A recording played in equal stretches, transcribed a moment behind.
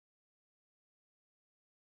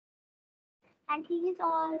and he is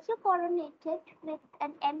also coronated with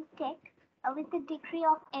an M.Tech, with the degree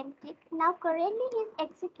of M.Tech. Now, currently, he is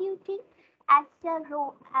executing as the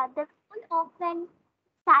role of an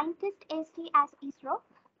scientist SD as ISRO.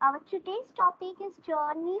 Our today's topic is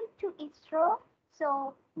Journey to ISRO.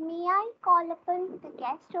 So, may I call upon the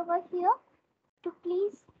guest over here to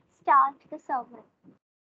please start the sermon?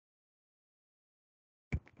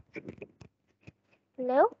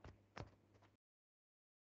 Hello,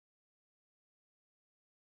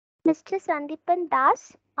 Mr. Sandipan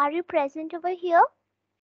Das, are you present over here?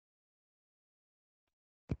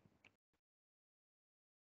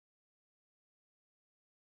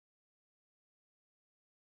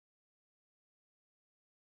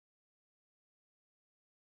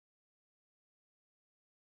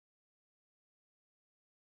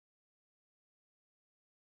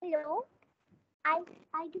 Hello. I,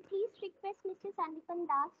 I do please request Mr. Sandipan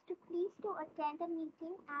Das to please to attend the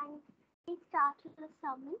meeting and please start the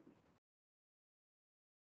sermon.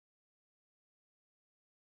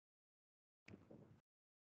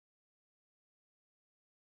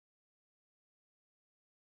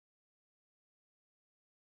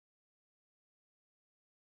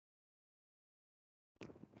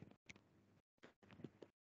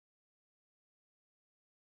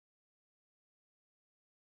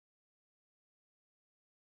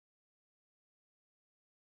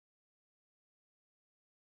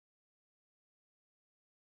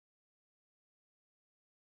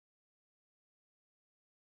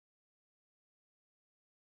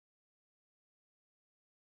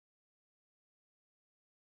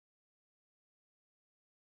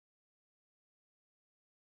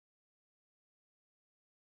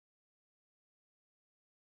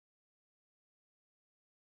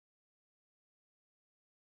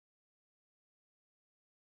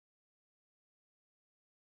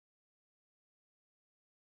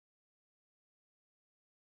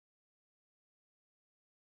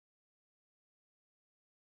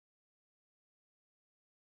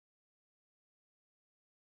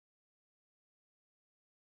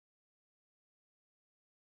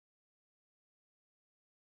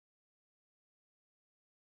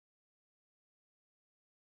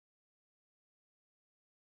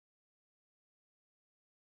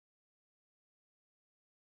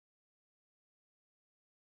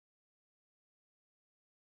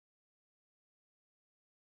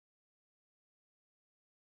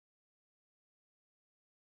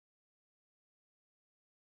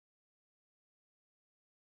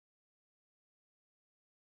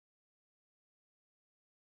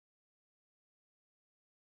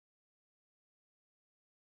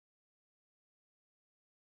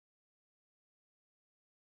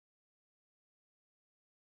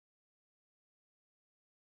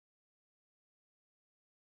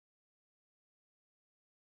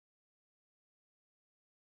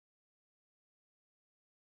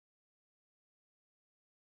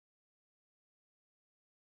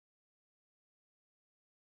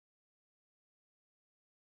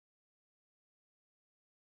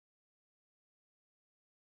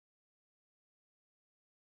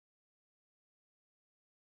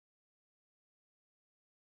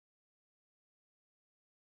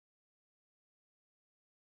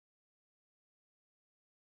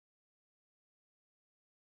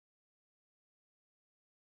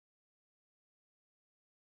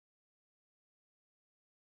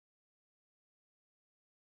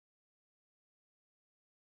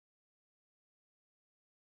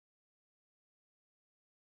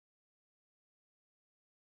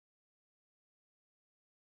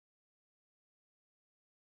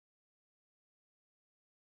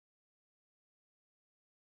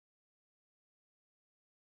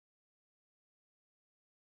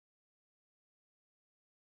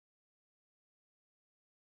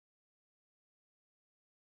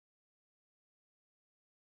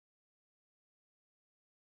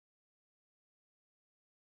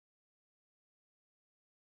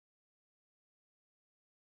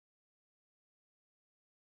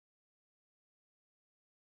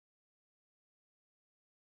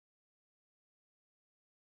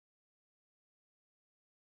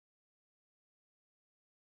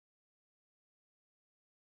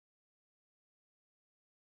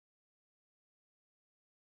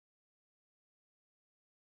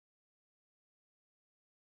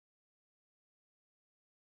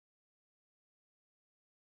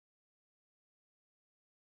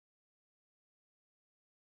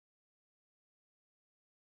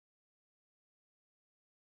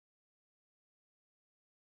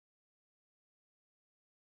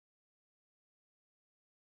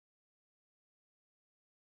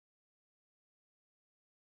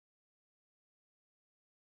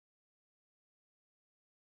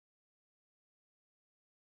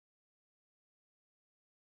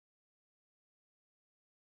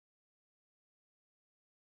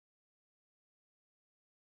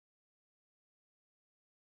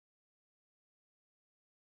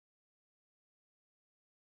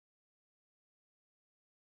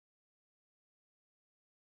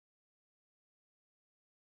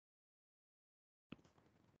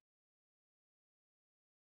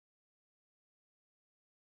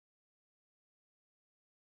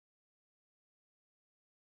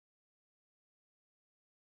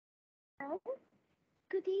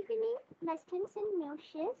 Good evening, Muslims and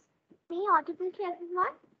Mushas. Me audible to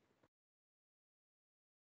everyone?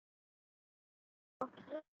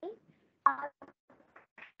 Okay.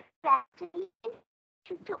 Congratulations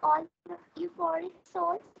to all the euphoric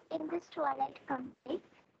souls in this twilight complete.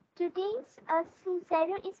 Today's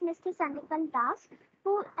Cicero is Mr. Sandipan Das,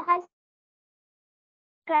 who has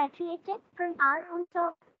graduated from our own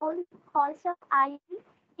halls of IIT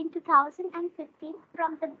in 2015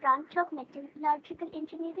 from the branch of metallurgical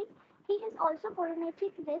engineering. He has also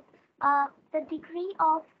coronated with the degree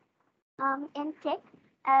of M.Tech.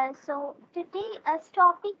 So today's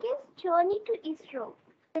topic is Journey to ISRO.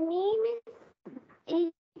 The name is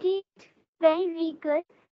indeed very good.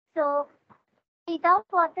 So without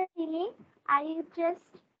further delay, I just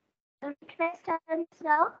request our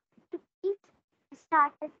sir to please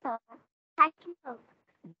start the sir. Thank you, sir.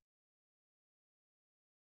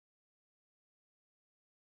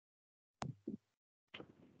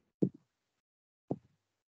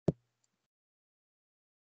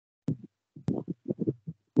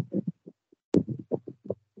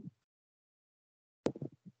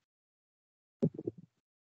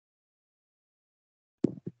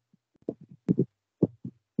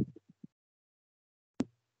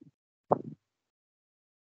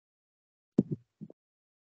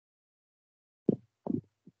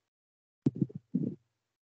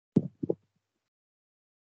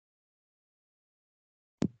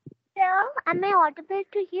 Sir, am I audible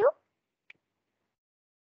to you?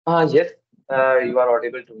 Yes, you are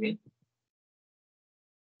audible to me.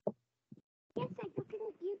 Yes, sir.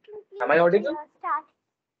 You can Am I please audible? start.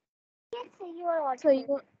 Yes, sir. You are So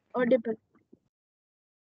audible. you audible.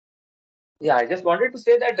 Yeah, I just wanted to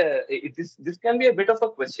say that this can be a bit of a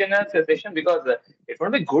question and answer session because it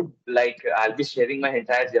won't be good. Like I'll be sharing my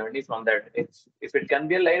entire journey from that. If it can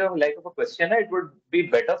be a like of a questionnaire, it would be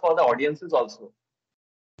better for the audiences also.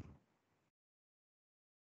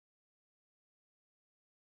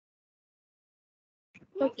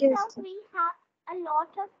 Yes, Okay, sir. sir. We have a lot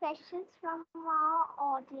of questions from our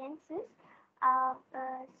audiences.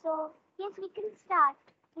 So yes, we can start.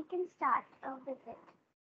 We can start with it.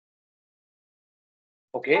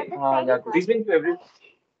 Okay. The very Yeah. Good first evening to every.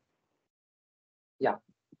 question. Yeah.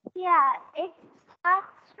 Yeah, it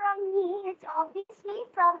starts from me. It's obviously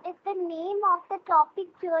from it's the name of the topic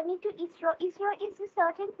journey to ISRO. ISRO is a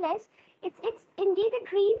certain place. It's indeed a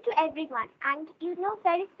dream to everyone, and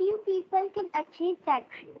very few people can achieve that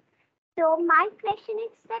dream. So my question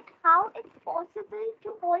is that how it's possible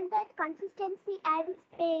to hold that consistency and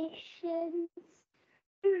patience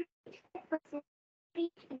to reach that position,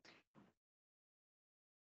 reach it.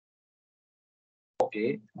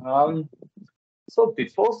 Okay. So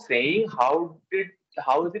before saying how is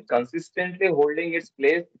it consistently holding its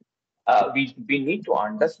place, we need to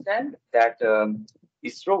understand that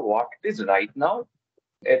ISRO what it is right now.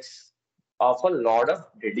 It's of a lot of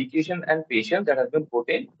dedication and patience that has been put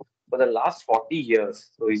in for the last 40 years.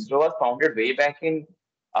 So ISRO was founded way back in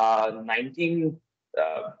 1970s,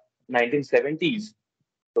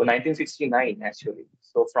 so 1969 actually.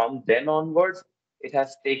 So from then onwards, it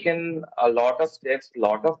has taken a lot of steps,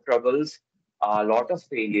 lot of troubles, a lot of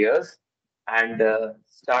failures, and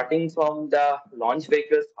starting from the launch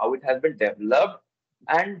vehicles, how it has been developed,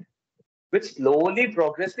 and which slowly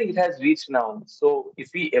progressing it has reached now. So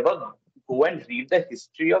if we ever go and read the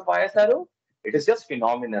history of ISRO, it is just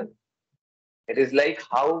phenomenal. It is like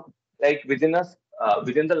how, like within the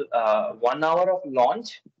 1 hour of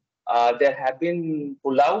launch, there have been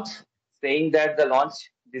pullouts saying that the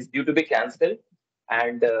launch is due to be cancelled,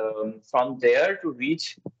 and from there to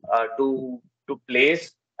reach to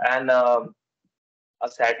place and a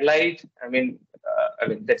satellite. I mean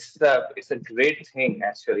it's a great thing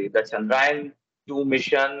actually. The Chandrayaan 2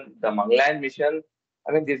 mission, the Mangalyaan mission.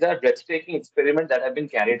 I mean, these are breathtaking experiments that have been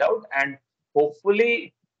carried out, and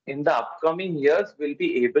hopefully in the upcoming years we'll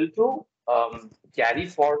be able to carry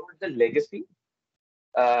forward the legacy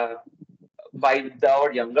uh, by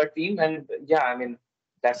our younger team. And yeah, I mean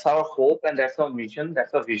that's our hope and that's our mission,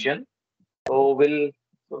 that's our vision. So we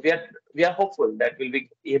are hopeful that we'll be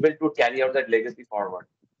able to carry out that legacy forward.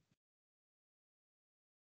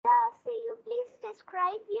 So you please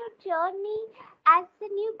describe your journey as a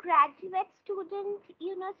new graduate student,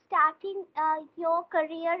 starting your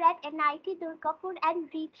career at NIT Durgapur and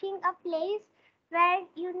reaching a place where,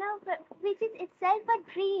 which is itself a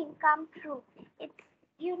dream come true.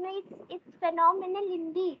 It's phenomenal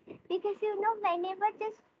indeed because, whenever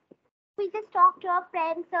this we just talk to our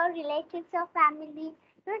friends or relatives or family.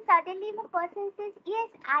 So suddenly if a person says, yes,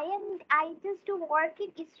 I just do work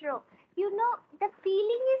in ISRO. The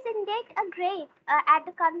feeling is indeed a great at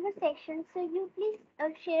the conversation. So you please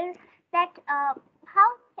share that how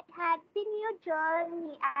had been your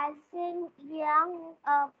journey as a young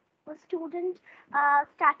student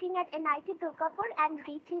starting at NIT Durgapur and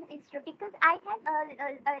reaching ISRO, because I had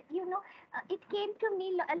it came to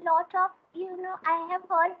me a lot of, I have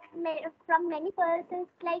heard from many persons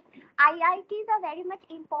like IITs are very much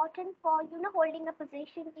important for holding a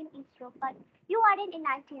position in ISRO, but you are an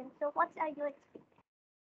NITian, so what are your experiences?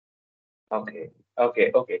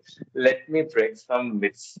 Okay, okay. Let me break some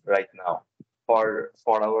myths right now for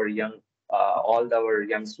our young all our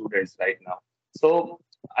young students right now. So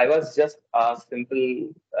I was just a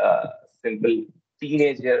uh, simple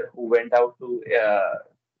teenager who went out to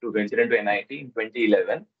venture into NIT in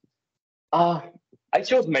 2011. Uh, I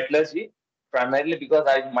chose metallurgy primarily because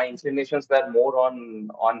my inclinations were more on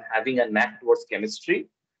having a knack towards chemistry.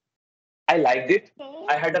 I liked it. Okay.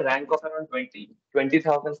 I had a rank of around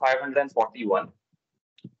 20,541.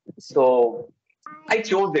 So I, I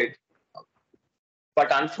chose it. But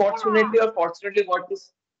yeah. unfortunately or fortunately,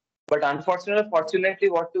 fortunately,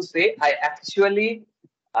 what to say, I actually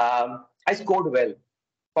I scored well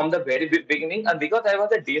from the very beginning, and because I was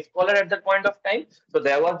a day scholar at that point of time, so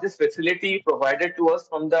there was this facility provided to us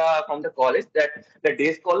from the college that the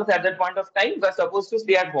day scholars at that point of time were supposed to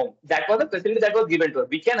stay at home. That was a facility that was given to us.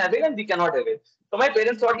 We can avail and we cannot avail. So my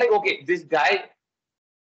parents thought like, okay, this guy.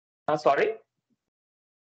 Sorry.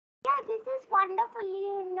 Yeah, this is wonderful.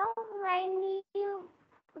 When you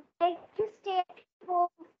get to stay at home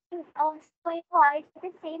and also going holidays at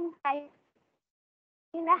the same time,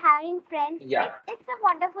 having friends, Yeah. it's a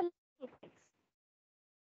wonderful experience.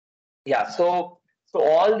 Yeah, so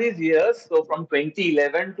all these years, so from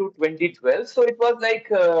 2011 to 2012, so it was like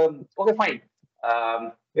okay, fine.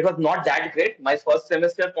 It was not that great. My first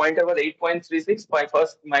semester pointer was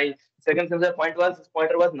 8.36. My second semester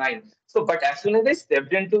pointer was 9. So, but as soon as I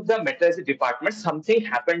stepped into the metallurgy department, something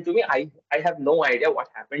happened to me. I have no idea what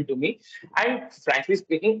happened to me, and frankly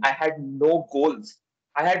speaking, I had no goals.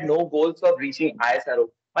 I had no goals of reaching ISRO.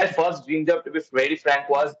 My first dream job, to be very frank,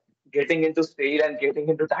 was getting into steel and getting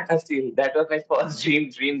into Tata Steel. That was my first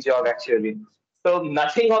dream job actually. So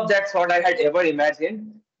nothing of that sort I had ever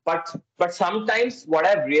imagined. But sometimes what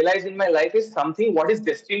I've realized in my life is something what is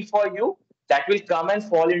destined for you that will come and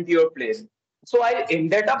fall into your place. So I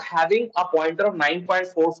ended up having a pointer of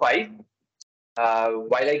 9.45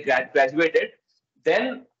 while I graduated.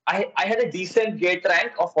 Then I had a decent gate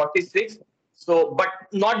rank of 46. So, but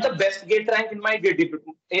not the best gate rank in my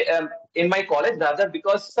college, rather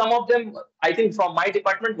because some of them, I think from my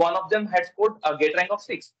department, one of them had scored a gate rank of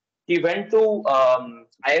 6. He went to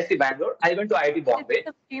ISC Bangalore. I went to IIT Bombay.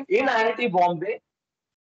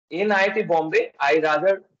 In IIT Bombay, I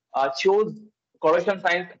rather chose corrosion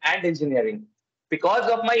science and engineering because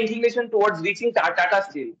of my inclination towards reaching Tata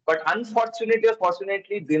Steel. But unfortunately or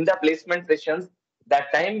fortunately, in the placement sessions,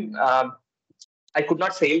 that time I could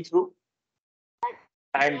not sail through,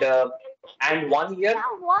 and uh, and It's one year,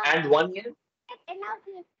 now what? and 1 year.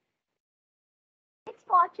 Enough. It's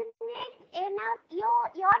fortunate enough.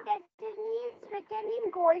 Your destiny is written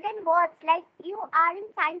in golden words. Like you are in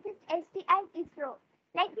scientist SD and ISRO.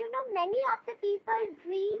 Like many of the people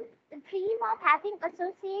dream of having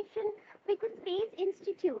association with the space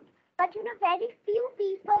institute. But very few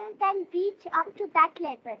people can reach up to that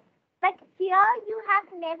level. But here you have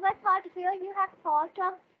never thought. Here you have thought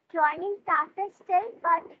of joining Tata still,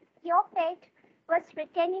 but your fate was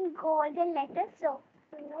written in golden letters. So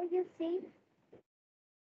you see.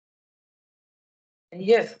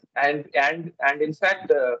 Yes, and in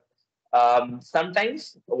fact,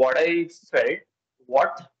 sometimes what I felt,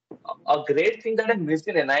 what a great thing that I missed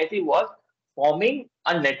in NIT was forming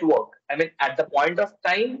a network. I mean, at the point of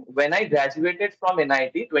time when I graduated from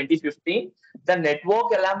NIT 2015, the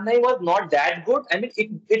network alumni was not that good. I mean,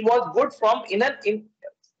 it was good from in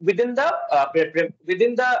within the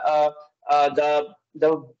within uh, the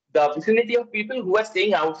the the vicinity of people who are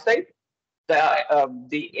staying outside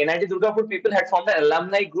the NIT Durgapur people had formed an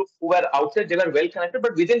alumni group who were outside, they were well connected,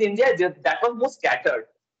 but within India, that was more scattered.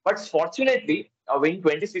 But fortunately, in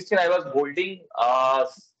 2016, I was holding a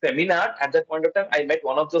seminar. At that point of time, I met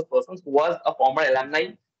one of those persons who was a former alumni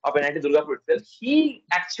of NIT Durgapur itself. He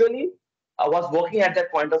actually was working at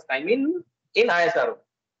that point of time in ISRO.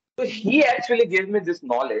 So he actually gave me this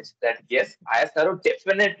knowledge that yes, ISRO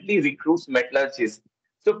definitely recruits metallurgists.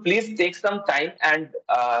 So please take some time and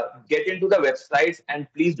get into the websites and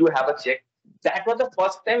please do have a check. that was the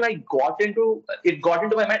first time I got into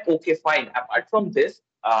my mind. Okay, fine. Apart from this,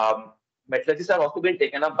 metallurgists are also being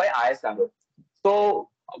taken up by ISRO. So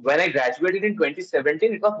when I graduated in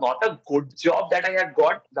 2017, it was not a good job that I had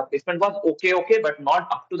got. The placement was okay, but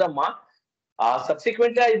not up to the mark.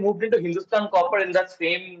 Subsequently, I moved into Hindustan Copper in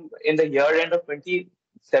the year end of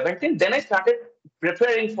 2017. Then I started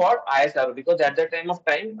preparing for ISRO because at that time,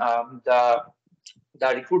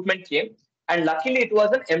 the recruitment came, and luckily it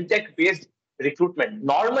was an M.Tech based recruitment.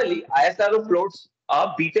 Normally, ISRO floats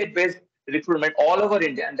a BTech based recruitment all over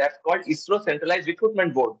India, and that's called ISRO Centralized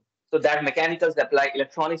Recruitment Board. So that mechanicals apply,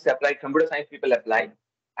 electronics apply, computer science people apply.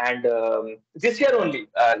 And this year only,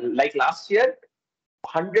 like last year,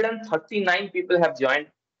 139 people have joined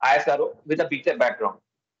ISRO with a BTech background.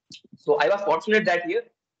 So I was fortunate that year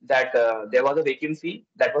that there was a vacancy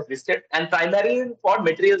that was listed, and primarily for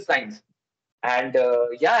material science. And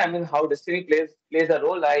yeah, I mean, how destiny plays a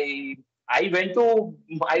role. I went to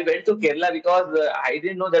I went to Kerala because I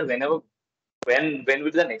didn't know that when will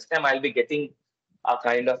be the next time I'll be getting a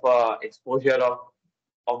kind of exposure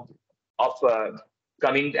of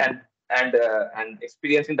coming and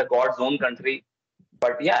experiencing the God's own country.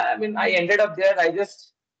 But yeah, I mean, I ended up there.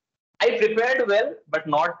 I prepared well, but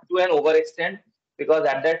not to an overextent, because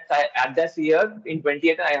at that year in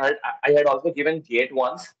 2018 I had also given GATE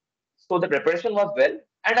once, so the preparation was well,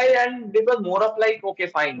 and it was more of like okay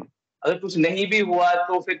fine, अगर कुछ नहीं भी हुआ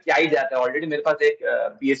तो फिर क्या ही जाता है, ऑलरेडी मेरे पास एक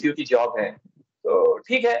PSU की जॉब है, तो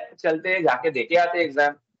ठीक है चलते जाके देके आते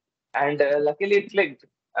exam, and luckily it clicked.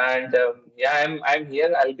 And yeah, I'm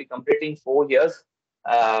here. I'll be completing 4 years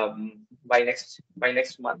by next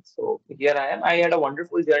month. So here I am. I had a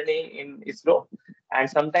wonderful journey in ISRO, and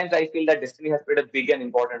sometimes I feel that destiny has played a big and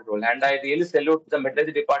important role. And I really salute the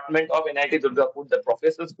metallurgy department of NIT Durgapur, the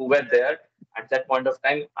professors who were there at that point of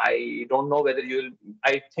time. I don't know whether you'll.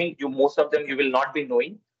 I think you most of them you will not be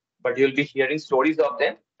knowing, but you'll be hearing stories of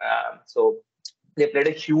them. So they played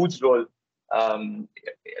a huge role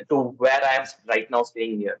to where I am right now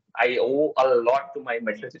staying here. I owe a lot to my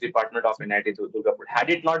metallurgy department of NIT Durgapur. Had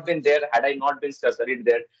it not been there, had I not been studied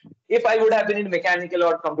there, if I would have been in mechanical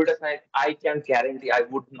or computer science, I can guarantee I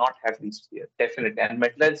would not have reached here. Definitely. And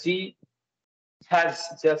metallurgy has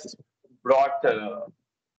just brought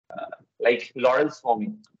like laurels for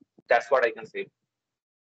me. That's what I can say.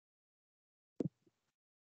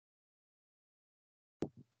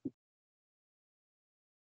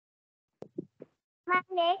 My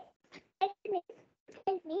next question is,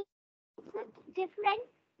 tell me, what's different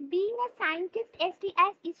being a scientist SD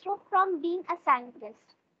as ISRO from being a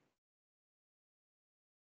scientist?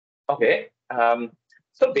 Okay.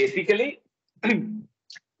 So basically,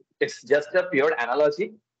 it's just a pure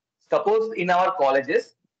analogy. Suppose in our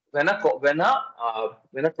colleges, when a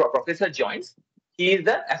professor joins, he is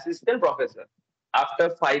the assistant professor. After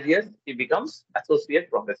 5 years, he becomes associate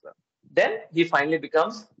professor. Then he finally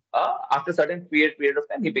becomes after certain period of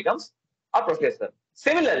time, he becomes a professor.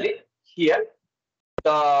 Similarly, here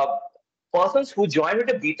the persons who join with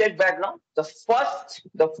a BTech background, the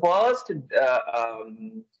first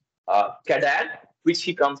cadet which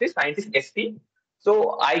he comes is scientist ST.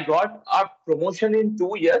 So I got a promotion in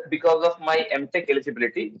 2 years because of my M.Tech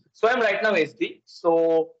eligibility. So I'm right now SD.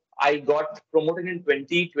 So I got promoted in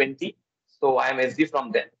 2020. So I'm SD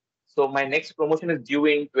from then. So my next promotion is due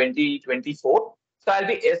in 2024. So I'll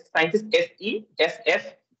be scientist SE, SF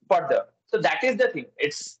further. So that is the thing.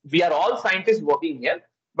 We are all scientists working here,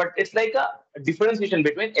 but it's like a differentiation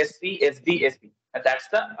between SC, SD, SD. And that's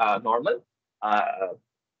the normal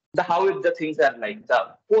the how the things are like the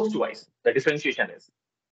post wise the differentiation is.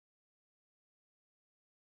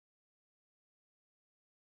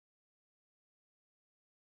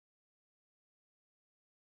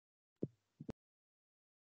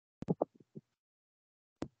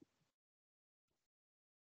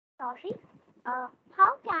 Sorry.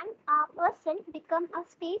 How can a person become a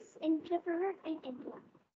space entrepreneur in India?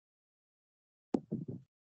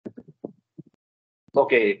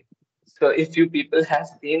 Okay, so if you people have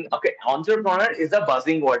seen, okay, entrepreneur is a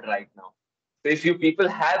buzzing word right now. So if you people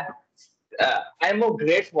have I'm a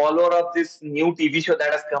great follower of this new TV show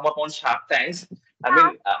that has come up on Shark Tanks. I Yeah,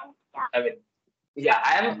 mean, yeah. I mean, yeah,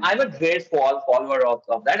 I'm a great follower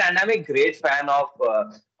of that, and I'm a great fan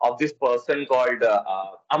of this person called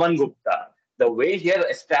Aman Gupta. The way he has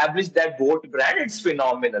established that boat brand, it's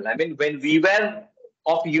phenomenal. I mean, when we were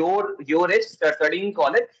of your age studying in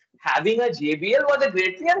college, having a JBL was a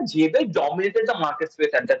great thing, and JBL dominated the market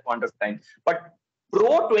space at that point of time. But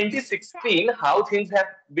Pro 2016, how things have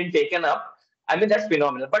been taken up, I mean, that's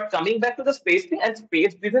phenomenal. But coming back to the space thing, and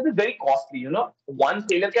space business is very costly. One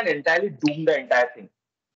failure can entirely doom the entire thing.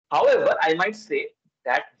 However, I might say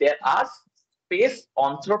that there are space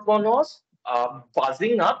entrepreneurs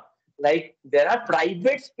buzzing up. Like there are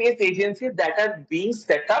private space agencies that are being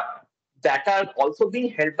set up, that are also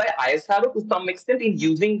being held by ISRO to some extent in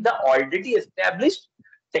using the already established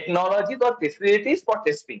technologies or facilities for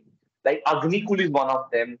testing. Like Agnikul is one of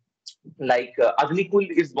them. Like Agnikul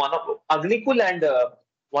is one of Agnikul, and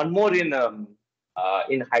one more in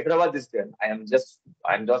Hyderabad is there. I'm just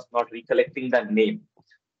not recollecting the name.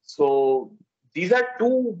 So these are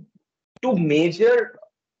two major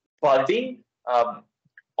budding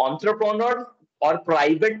entrepreneurs or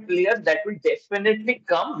private players that will definitely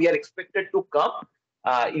come. We are expected to come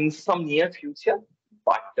in some near future.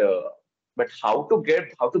 But how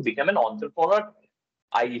to become an entrepreneur?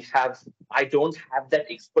 I don't have that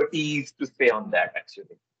expertise to say on that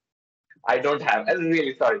actually. I don't have. I'm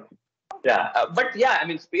really sorry. Yeah, but yeah, I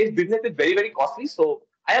mean, space business is very, very costly. So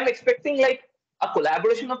I am expecting like a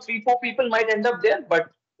collaboration of three, four people might end up there,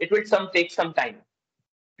 but it will take some time.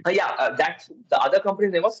 Yeah, that's the other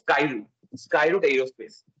company's name was Skyroot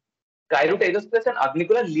Aerospace. Skyroot Aerospace and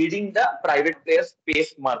Agnikul are leading the private player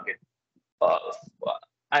space market. Uh,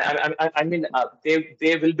 I mean,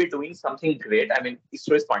 they will be doing something great. I mean,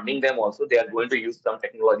 ISRO is funding them also. They are going to use some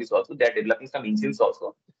technologies also. They are developing some engines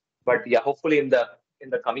also. But yeah, hopefully in the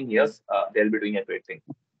coming years, they'll be doing a great thing.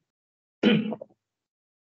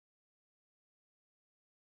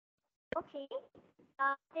 Okay.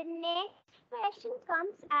 The next question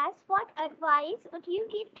comes as what advice would you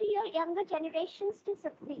give to your younger generations to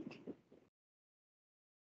succeed?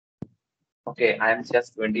 Okay, I am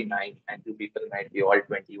just 29, and you people might be all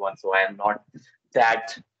 21, so I am not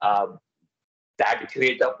that that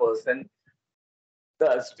great a person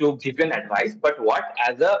to give you an advice. But what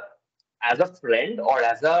as a friend or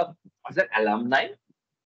as an alumni,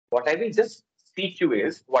 what I will just speak you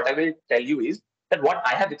is what I will tell you is that what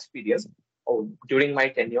I have experienced during my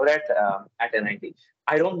tenure at NIT.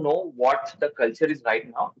 I don't know what the culture is right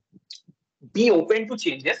now. Be open to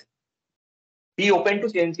changes. Be open to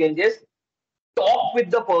changes. Talk with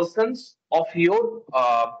the persons of your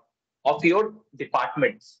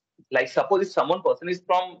departments. Like suppose if someone person is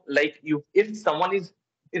from like you, if someone is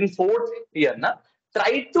in fourth year, na,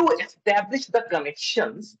 try to establish the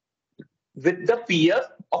connections with the peers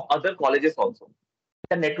of other colleges also.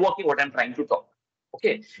 The networking, what I'm trying to talk.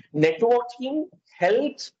 Okay, networking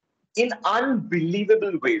helps in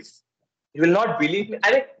unbelievable ways. You will not believe me.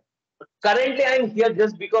 I mean, currently I'm here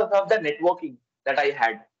just because of the networking that I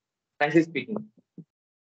had, frankly speaking.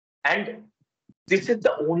 And this is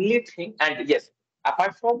the only thing. And yes,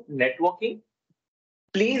 apart from networking,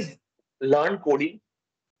 please learn coding.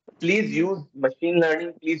 Please use machine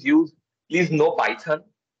learning. Please know Python.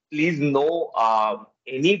 Please know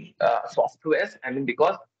any softwares. I mean,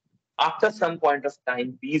 because after some point of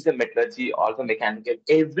time, be it metallurgy or the mechanical,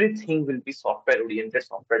 everything will be software oriented,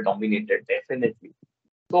 software dominated, definitely.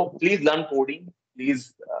 So please learn coding.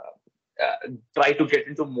 Please try to get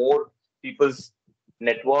into more people's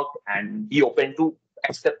network and be open to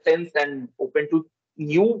acceptance and open to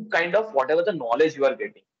new kind of whatever the knowledge you are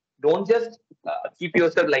getting. Don't just keep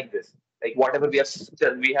yourself like this. Like whatever we have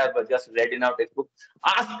just read in our textbook.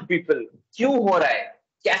 Ask people, क्यों हो रहा है?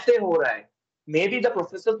 कैसे हो रहा है? Maybe the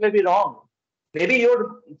professors may be wrong. Maybe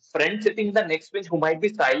your friend sitting in the next bench who might be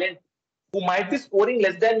silent, who might be scoring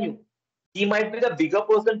less than you, he might be the bigger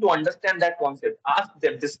person to understand that concept. Ask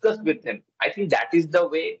them, discuss with him. I think that is the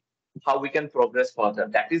way how we can progress further.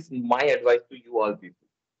 That is my advice to you all people.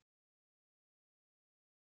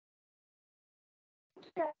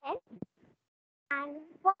 Sure. And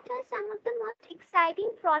what are some of the most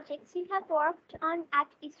exciting projects you have worked on at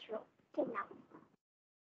ISRO till now?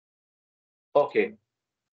 Okay,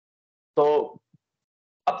 so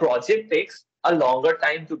a project takes a longer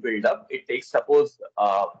time to build up. It takes, suppose,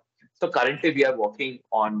 so currently we are working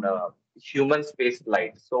on human space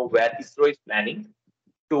flight. So where ISRO is planning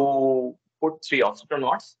to put three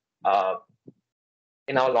astronauts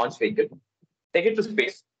in our launch vehicle, take it to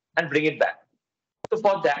space, and bring it back. So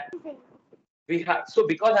for that, we have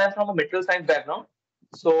because I'm from a material science background,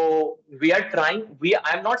 so we are trying.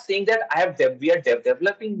 I'm not saying that we are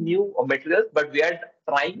developing new materials, but we are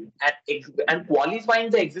trying and qualifying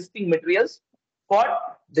the existing materials for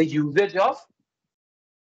the usage of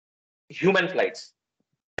human flights.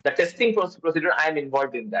 The testing procedure, I am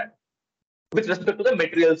involved in that with respect to the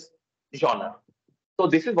materials genre. So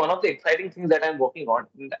this is one of the exciting things that I'm working on,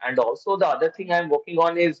 and also the other thing I'm working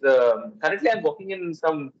on is currently I'm working in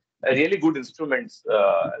some really good instruments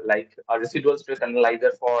like a residual stress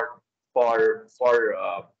analyzer for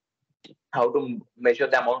how to measure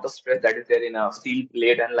the amount of stress that is there in a steel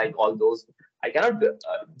plate and like all those. I cannot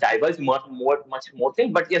divulge much more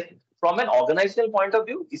thing, but yes, from an organizational point of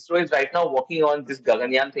view, ISRO is right now working on this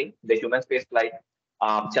Gaganyaan thing, the human space flight.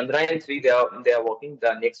 Chandrayaan 3, they are working.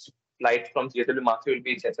 The next flight from JW Mark will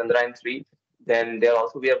be Chandrayaan 3. Then we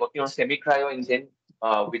are working on semi-cryo engine,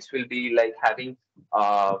 which will be like having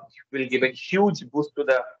will give a huge boost to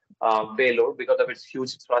the payload because of its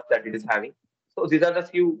huge thrust that it is having. So these are the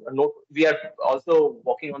few note. We are also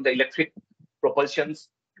working on the electric propulsions,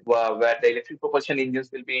 where the electric propulsion engines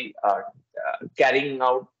will be carrying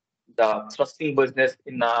out the thrusting business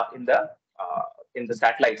uh, in the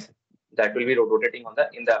satellites that will be rotating on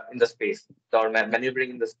the space or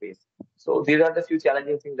maneuvering in the space. So these are the few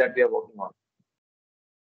challenging things that we are working on.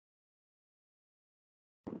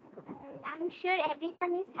 I'm sure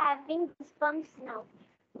everyone is having goosebumps now.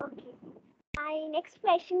 Okay. My next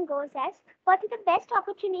question goes as, what are the best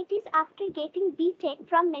opportunities after getting BTech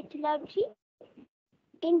from metallurgy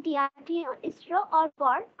in DRDO, ISRO, or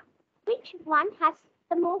work? Which one has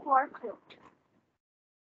the more workload?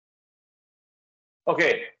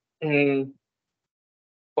 Okay. Mm,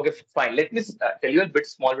 okay, fine. Let me tell you a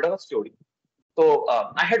small bit of a story. So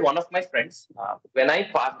I had one of my friends when I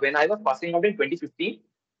was passing out in 2015.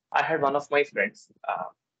 I had one of my friends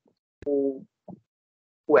who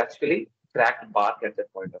who actually cracked bar at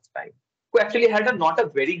that point of time. Who actually had not a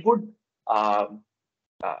very good um,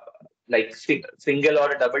 uh, like single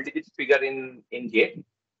or a double digit figure in gate,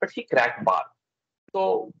 but he cracked bar.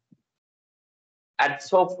 So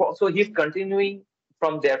so he's continuing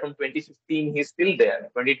from there from 2015. He's still there,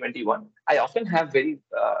 2021. I often have very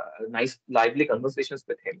nice, lively conversations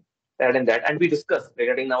with him regarding that, and we discuss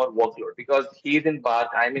regarding our workload because he's in BARC,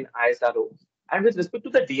 I'm in ISRO. And with respect to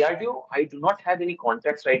the DRDO, I do not have any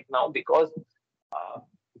contracts right now because uh,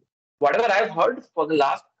 whatever I've heard for the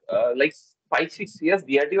last like 5 6 years,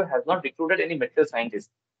 DRDO has not recruited any medical scientists,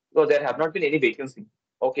 so there have not been any vacancy.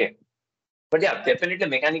 Okay, but yeah, definitely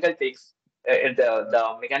mechanical takes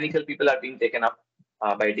the mechanical people are being taken up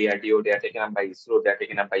by DRDO, they are taken up by ISRO, they are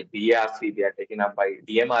taken up by BARC, they are taken up by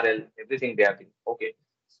DMRL, everything they are being okay.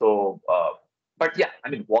 So, but yeah, I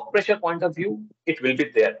mean, work pressure point of view, it will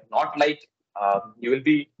be there. Not like you will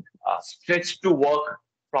be stretched to work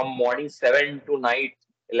from morning 7 to night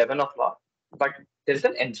 11 o'clock, but there is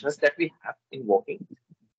an interest that we have in working.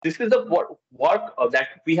 This is the work that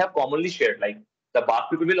we have commonly shared. Like the BARC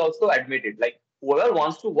people will also admit it. Like whoever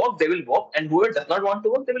wants to work, they will work, and whoever does not want to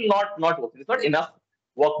work, they will not work. It's not enough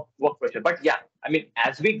work pressure. But yeah, I mean,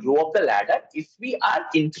 as we grow up the ladder, if we are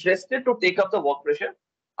interested to take up the work pressure,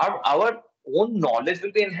 our own knowledge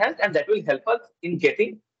will be enhanced, and that will help us in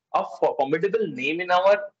getting a formidable name in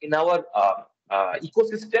our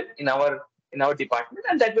ecosystem, in our department,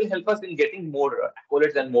 and that will help us in getting more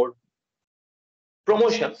accolades and more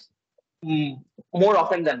promotions, mm, more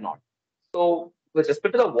often than not. So with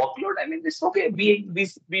respect to the workload, I mean, it's okay.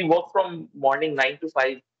 We work from morning 9 to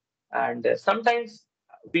 5, and sometimes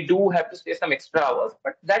we do have to stay some extra hours,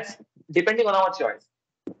 but that's depending on our choice.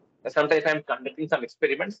 Sometimes I'm conducting some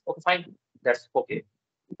experiments. Okay, fine, that's okay.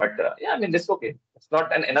 But yeah, I mean, it's okay. It's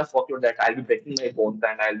not an enough workload that I'll be breaking my bones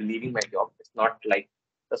and I'll be leaving my job. It's not like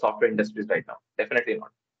the software industries right now. Definitely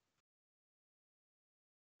not.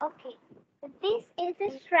 Okay. This is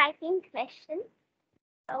a striking question.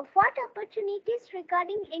 What opportunities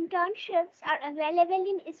regarding internships are available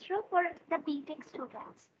in ISRO for the BTech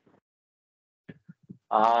students?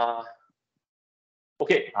 Uh,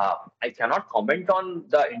 Okay, I cannot comment on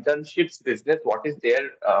the internships business. What is there?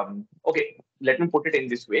 Okay, let me put it in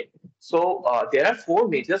this way. So there are four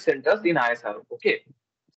major centers in ISRO. Okay,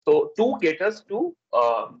 so two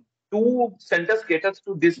centers caters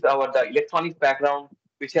to this the electronics background,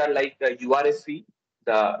 which are like the URSC,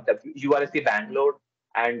 the URSC Bangalore,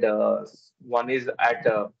 and one is at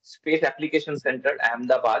Space Application Center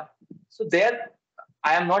Ahmedabad. So there,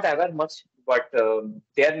 I am not aware much, but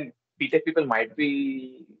there BTech people might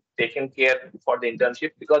be taken care for the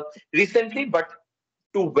internship because recently, but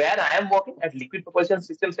to where I am working at Liquid Propulsion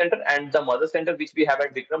System Center and the mother center which we have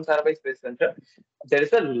at Vikram Sarabhai Space Center, there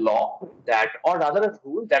is a law that, or rather a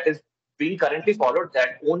rule that is being currently followed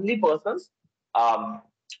that only persons um,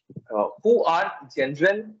 who are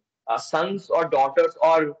general sons or daughters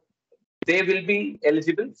or they will be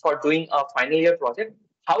eligible for doing a final year project.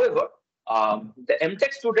 However, the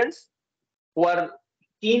M.Tech students who are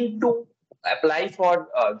keen to apply for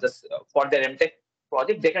this for their M.Tech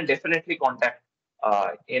project, they can definitely contact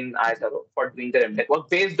in ISRO for doing their M.Tech work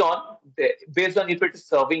based on if it is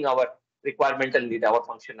serving our requiremental need, our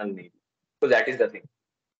functional need. So that is the thing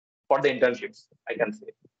for the internships, I can say.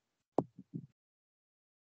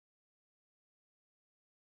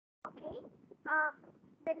 Okay. Uh,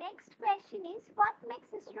 The next question is, what makes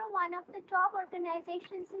ISRO one of the top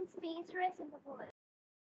organizations in space race in the world?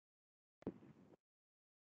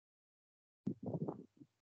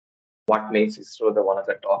 What makes ISRO the one of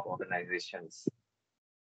the top organizations?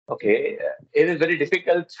 Okay, it is very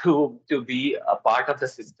difficult to be a part of the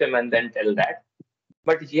system and then tell that.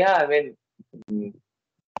 But yeah, I mean, mm,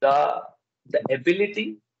 the the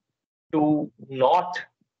ability to not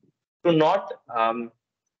um,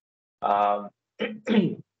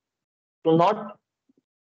 to not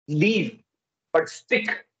leave but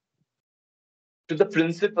stick to the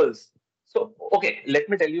principles. So, okay, let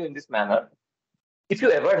me tell you in this manner. If you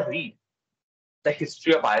ever read the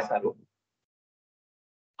history of ISRO,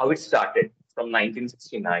 how it started from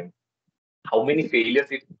 1969, how many failures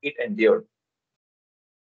it endured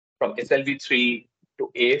from SLV-3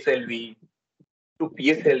 to ASLV to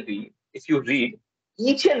PSLV, if you read,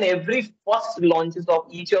 each and every first launches of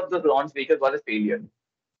each of the launch vehicles was a failure.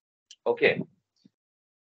 Okay.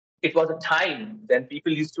 It was a time when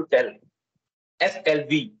people used to tell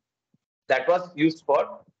SLV, that was used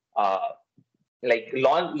for uh, like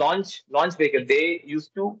launch vehicle. They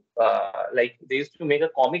used to they used to make a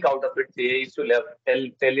comic out of it. They used to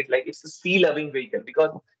tell it like it's a sea loving vehicle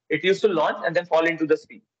because it used to launch and then fall into the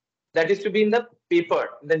sea. That used to be in the paper,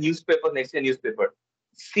 in the newspaper, next year newspaper.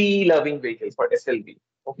 Sea loving vehicle for SLV.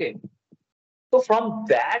 Okay. So from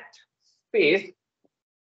that space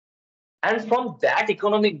and from that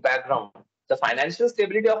economic background, the financial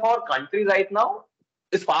stability of our country right now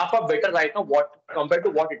is far, far better right now what compared to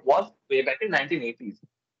what it was way back in 1980s.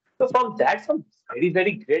 So from that, some very,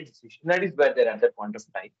 very great visionaries were there at that point of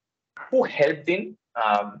time who helped in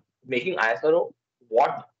making ISRO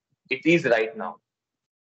what it is right now.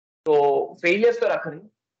 So failures were occurring,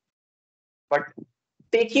 but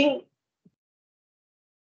taking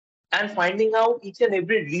and finding out each and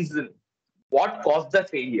every reason what caused the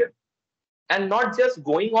failure and not just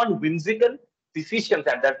going on whimsical decisions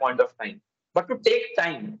at that point of time, but to take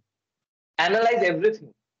time, analyze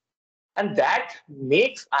everything. And that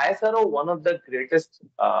makes ISRO one of the greatest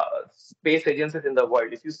space agencies in the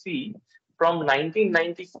world. If you see, from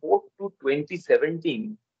 1994 to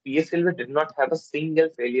 2017, PSLV did not have a single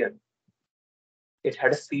failure. It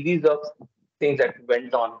had a series of things that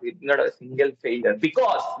went on with not a single failure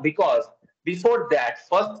because before that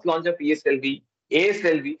first launch of ESLV,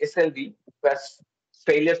 ASLV, SLV was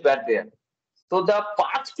failures were there. So the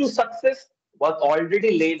path to success was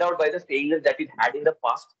already laid out by the failures that it had in the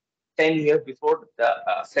past 10 years before the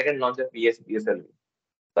second launch of PSLV.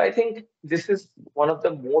 So I think this is one of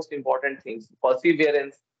the most important things: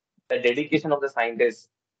 perseverance, the dedication of the scientists,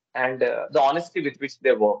 and the honesty with which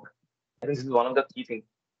they work. I think this is one of the key things.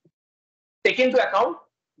 Take into account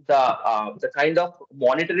the kind of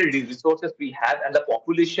monetary resources we have and the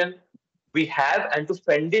population we have, and to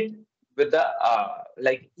spend it with the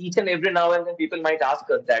like each and every now and then people might ask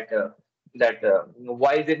us that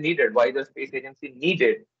why is it needed, why is the space agency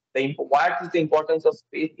needed, what is the importance of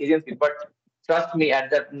space agency. But trust me, at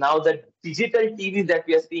that now the digital TVs that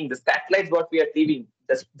we are seeing, the satellites what we are TV,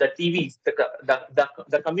 the TVs,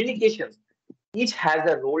 the communications, each has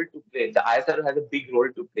a role to play. The ISRO has a big role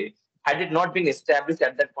to play. Had it not been established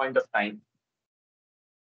at that point of time,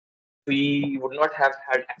 we would not have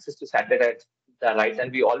had access to satellites, the right,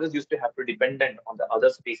 and we always used to have to dependent on the other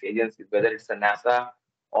space agencies, whether it's a NASA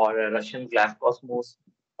or a Russian Glass Cosmos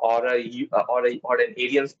or or an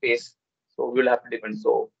alien space. So we'll have to depend.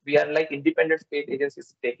 So we are like independent space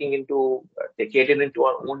agencies catering into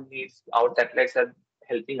our own needs. Our satellites are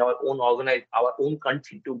helping our own organize our own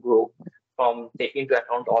country to grow from taking into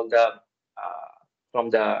account all the from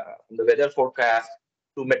the weather forecast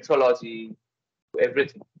to meteorology to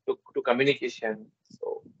everything to communication.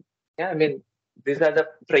 So yeah, I mean these are the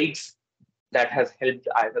traits that has helped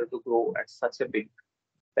either to grow at such a big,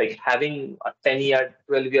 like having a 10-year,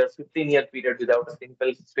 12-year, 15-year period without a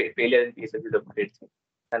single failure in PSS is a great thing.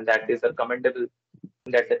 And that is a commendable,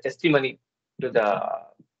 that's a testimony to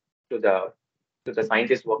to the to the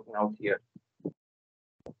scientists working out here.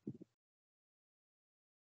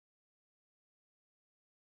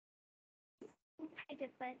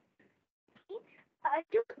 Incredible.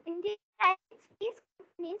 Do Indian private space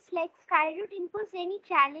companies like Skyroot impose any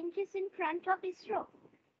challenges in front of ISRO?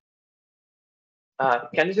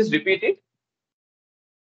 Can you just repeat it?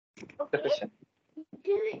 The Okay. question.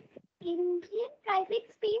 Do Indian private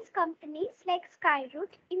space companies like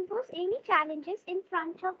Skyroot impose any challenges in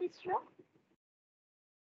front of ISRO?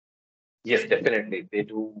 Yes, definitely they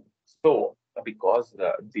do. So because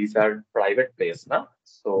these are private players now,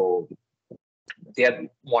 so their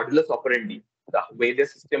modulus operandi, the way the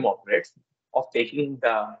system operates of taking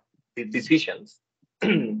the decisions,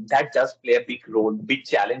 that does play a big role, big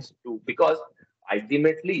challenge too, because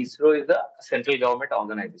ultimately ISRO is a central government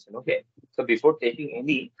organization. Okay, so before taking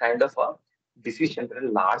any kind of a decision, there are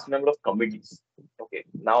a large number of committees. Okay,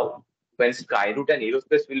 now when Skyroot and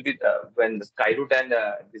Aerospace will be when the Skyroot and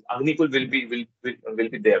this Agnikul will be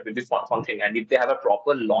there, will be functioning, and if they have a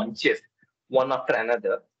proper launches one after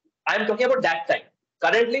another, I'm talking about that time.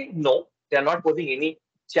 Currently, no, they are not posing any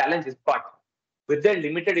challenges, but with their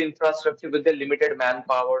limited infrastructure, with their limited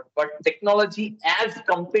manpower, but technology as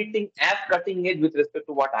competing, as cutting edge with respect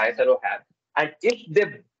to what ISRO has. And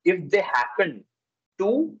if they happen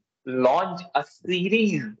to launch a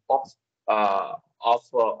series of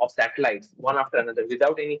satellites one after another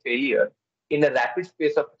without any failure in a rapid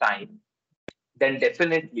space of time, then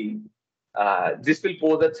definitely this will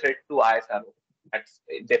pose a threat to ISRO. That's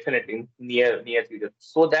definitely in near future.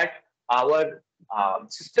 So that our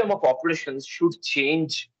system of operations should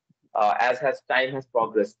change as time has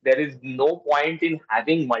progressed. There is no point in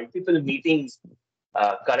having multiple meetings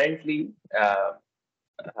currently.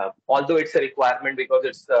 Although it's a requirement because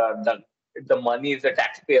it's the money is the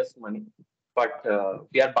taxpayers' money, but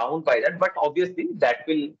we are bound by that. But obviously, that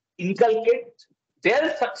will inculcate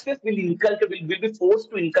their success will be forced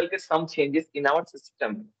to inculcate some changes in our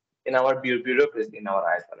system, in our bureaucracy, in our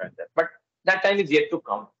ISR and that. But that time is yet to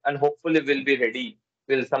come, and hopefully we'll be ready.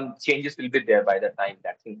 Will some changes will be there by the time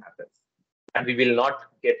that thing happens, and we will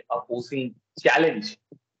not get a posing challenge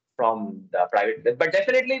from the private. But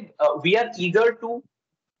definitely, we are eager to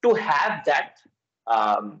have that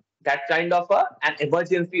kind of an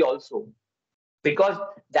emergency also, because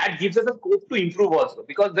that gives us a scope to improve also,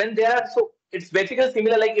 because when there are, so it's basically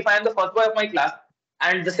similar, like if I am the first boy of my class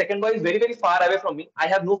and the second boy is very far away from me, I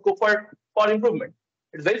have no scope for improvement.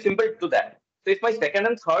 It's very simple to that. So if my second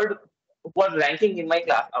and third who are ranking in my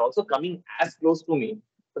class are also coming as close to me,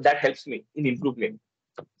 so that helps me in improvement.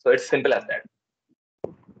 So it's simple as that.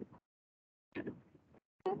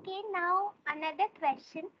 Okay, now another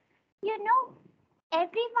question. You know,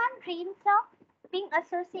 everyone dreams of being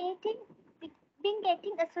associating, being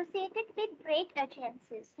getting associated with great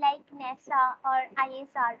agencies like NASA or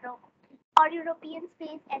ISRO or European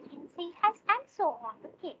Space Agency has and so on.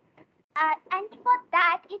 Okay, and for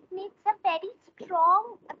that it needs a very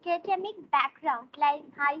strong academic background like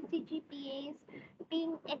high CGPAs,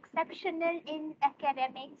 being exceptional in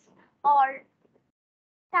academics, or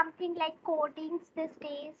something like codings these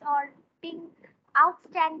days, or being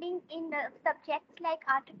outstanding in subjects like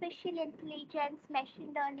artificial intelligence,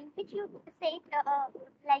 machine learning, which you said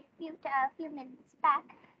like few minutes back.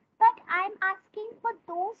 But I'm asking for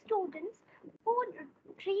those students who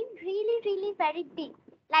dream really very big.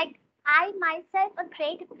 Like I myself, a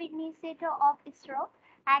great administrator of ISRO,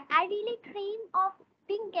 and I really dream of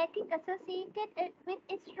being getting associated with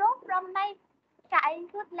ISRO from my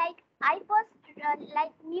childhood. Like I was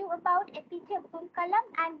like knew about APJ Abdul Kalam,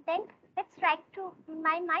 and then it struck to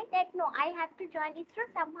my mind that no, I have to join ISRO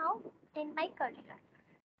somehow in my career.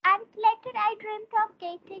 And later I dreamt of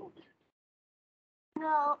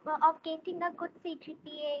getting a good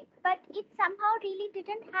CGPA, but it somehow really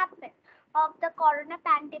didn't happen. Of the corona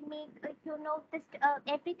pandemic, this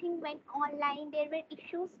everything went online. There were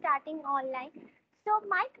issues starting online. So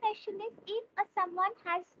my question is, if someone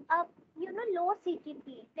has a low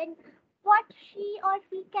CGPA, then what she or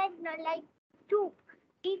he can like do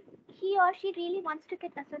if he or she really wants to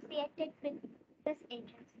get associated with this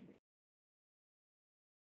agency?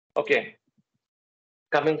 Okay,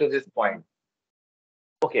 coming to this point.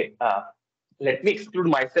 Okay, let me exclude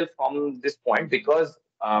myself from this point because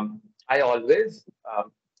I always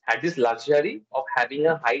had this luxury of having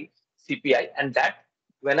a high CPI, and that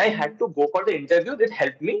when I had to go for the interview, it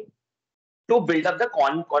helped me to build up the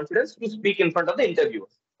confidence to speak in front of the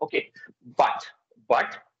interviewers. Okay, but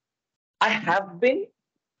but I have been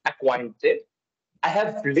acquainted, I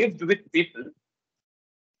have lived with people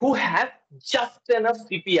who have just enough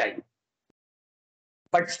CPI,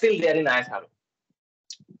 but still they are in ISRO.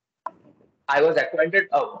 I was acquainted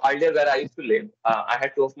earlier where I used to live. I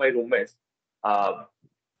had two of my roommates uh,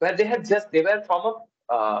 where they were from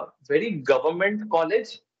a very government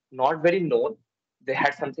college, not very known. They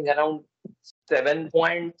had something around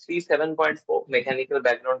 7.3, 7.4 mechanical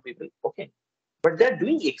background people. Okay. But they're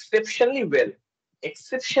doing exceptionally well.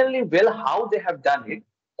 Exceptionally well how they have done it,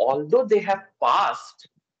 although they have passed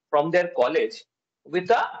from their college with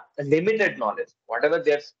a limited knowledge, whatever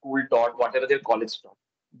their school taught, whatever their college taught.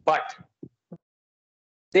 But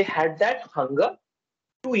they had that hunger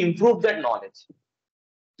to improve that knowledge.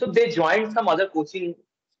 So they joined some other coaching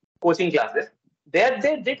classes. There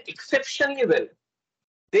they did exceptionally well.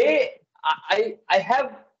 They I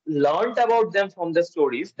have learned about them from the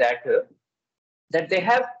stories that they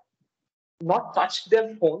have not touched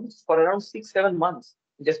their phones for around 6, 7 months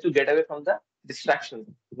just to get away from the distractions,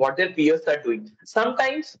 what their peers are doing.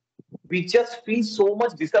 Sometimes we just feel so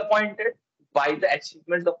much disappointed by the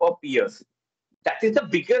achievements of our peers. That is the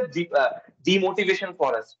biggest demotivation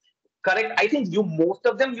for us. Correct? I think you, most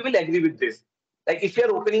of them, you will agree with this. Like if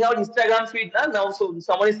you're opening out Instagram feed now, so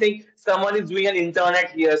someone is saying someone is doing an internet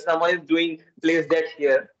here, someone is doing place that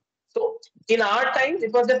here. So in our times,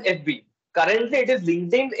 it was just FB. Currently, it is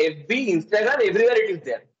LinkedIn, FB, Instagram, everywhere it is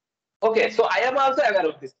there. Okay, so I am also aware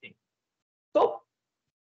of this thing. So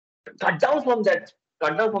cut down from that,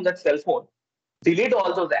 cut down from that cell phone, delete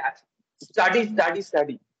all those apps, study, study,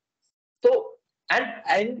 study. So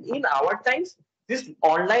and in our times, these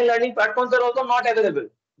online learning platforms are also not available,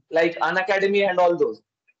 like Unacademy and all those.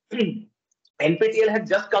 NPTEL had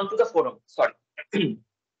just come to the forum. Sorry.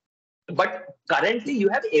 But currently, you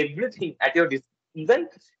have everything at your disposal. Even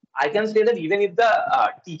I can say that even if the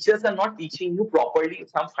teachers are not teaching you properly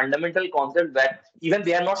some fundamental concept that even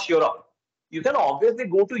they are not sure of, you can obviously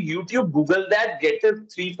go to YouTube, Google that, get a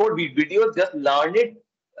 3, 4 videos, just learn it,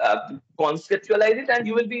 conceptualize it, and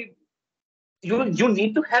you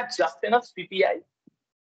need to have just enough CPI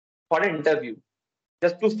for an interview,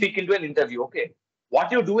 just to stick into an interview. Okay,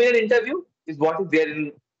 what you do in an interview is what is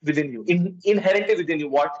there within you, inherently within you,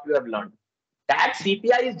 what you have learned. That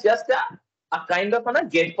CPI is just a kind of a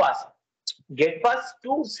get pass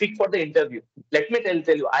to sit for the interview. Let me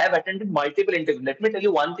tell you, I have attended multiple interviews. Let me tell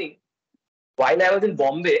you one thing. While I was in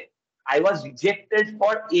Bombay, I was rejected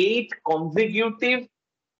for 8 consecutive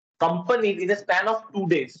companies in a span of 2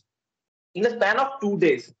 days. In a span of 2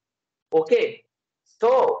 days. Okay.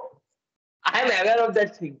 So I am aware of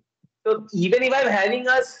that thing. So even if I'm having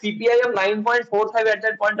a CPI of 9.45 at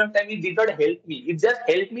that point of time, it did not help me. It just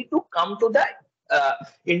helped me to come to the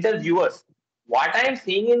interviewers. What I am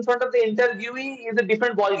seeing in front of the interviewee is a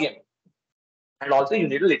different ball game, and also you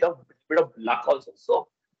need a little bit of luck also. So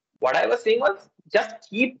what I was saying was just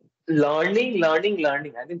keep learning, learning,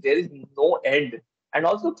 learning. I mean, there is no end. And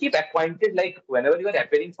also keep acquainted, like whenever you are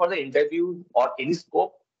appearing for the interview or any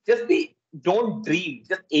scope, just be, don't dream,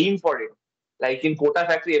 just aim for it. Like in Kota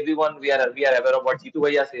Factory, everyone, we are aware of what Jitu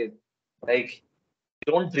Bhaiya says. Like,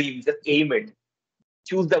 don't dream, just aim it.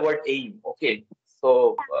 Choose the word aim. Okay.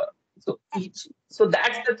 So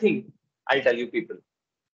that's the thing I'll tell you people.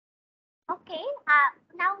 Okay,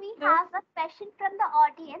 now we Hello. have a question from the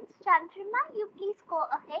audience. Chandrima, you please go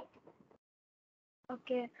ahead.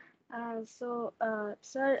 Okay.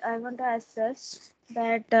 Sir, I want to ask this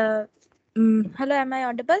that hello, am I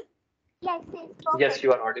audible? Yes, yes, go Yes, ahead.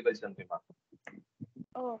 you are audible, Chandrima.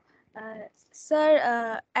 Oh,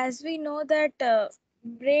 sir, as we know that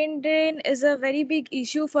brain drain is a very big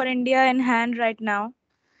issue for India in hand right now,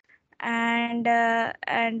 and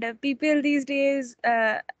people these days,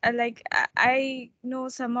 like I know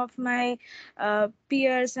some of my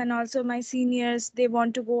peers and also my seniors, they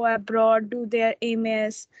want to go abroad, do their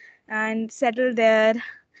MS, and settle there.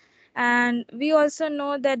 And we also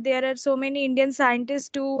know that there are so many Indian scientists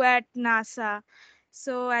too at NASA.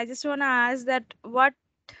 So I just want to ask that what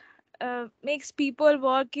makes people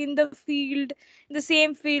work in the field, in the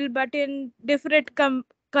same field, but in different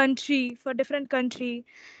country, for different country,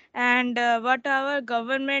 and what our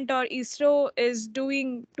government or ISRO is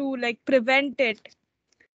doing to like prevent it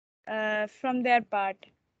from their part.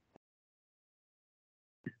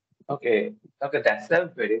 Okay, okay, that's a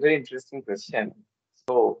very, very interesting question.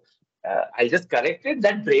 So, I'll just correct it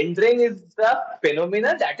that brain drain is a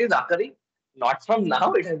phenomena that is occurring not from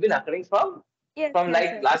now, it has been occurring Yes, from yes, like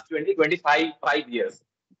yes, last 20, 5 years.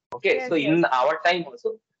 Okay, so yes, in yes. our time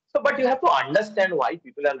also. So, but you have to understand why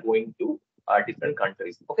people are going to different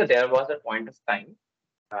countries. Okay, there was a point of time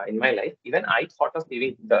in my life, even I thought of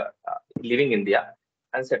leaving India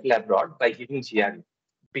and settle abroad by giving GRE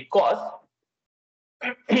because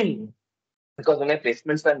because my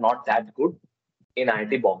placements were not that good in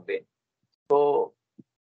IIT Bombay. So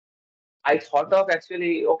I thought of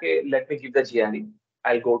actually, okay, let me give the GRE.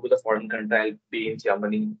 I'll go to the foreign country. I'll be in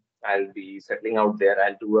Germany. I'll be settling out there.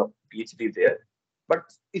 I'll do a PhD there.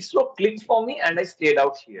 But ISRO clicked for me and I stayed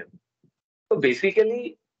out here. So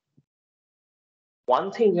basically,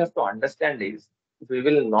 one thing you have to understand is we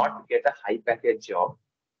will not get a high package job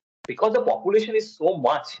because the population is so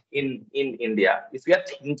much in India. If we are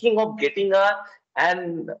thinking of getting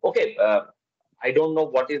and okay, I don't know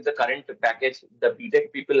what is the current package the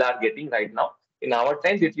BTech people are getting right now. In our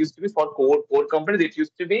times, it used to be for core companies. It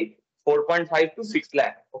used to be 4.5 to 6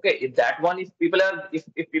 lakh. Okay, if that one, if people are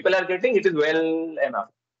getting, it is well enough.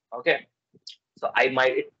 Okay, So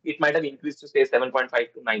it might have increased to say 7.5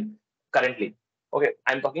 to 9 currently. Okay,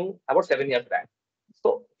 I'm talking about 7 years back.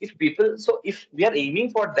 So if we are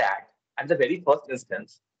aiming for that at the very first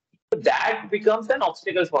instance, so that becomes an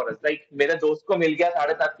obstacle for us. Like मेरे दोस्त को मिल गया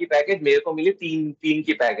 7.5 की package, मेरे को मिली 3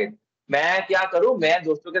 की package. मैं क्या करूं? मैं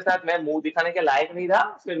दोस्तों के साथ मैं मुंह दिखाने के लायक नहीं रहा.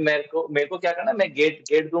 फिर मेरे को क्या करना? मैं गेट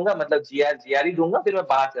गेट दूंगा, मतलब जीआर ही दूंगा, फिर मैं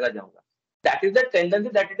बाहर चला जाऊंगा. That is the tendency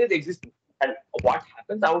that it is existing. And what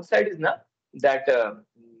happens outside is na that the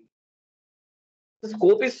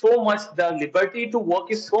scope is so much, the liberty to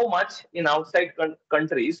work is so much in outside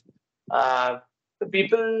countries. The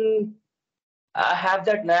people have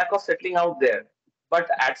that knack of settling out there. But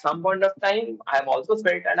at some point of time, I've also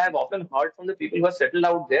felt, and I've often heard from the people who have settled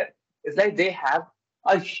out there, it's like they have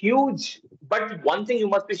a huge. But one thing you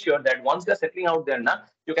must be sure that once you're settling out there, na,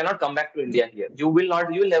 you cannot come back to India here. You will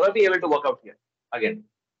not. You will never be able to work out here again.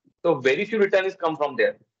 So very few returnees come from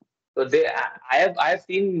there. So I have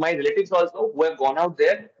seen my relatives also who have gone out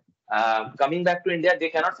there, coming back to India. They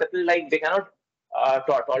cannot settle, like they cannot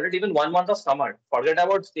tolerate even 1 month of summer. Forget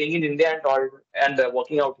about staying in India and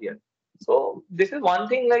working out here. So this is one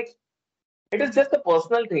thing. Like it is just a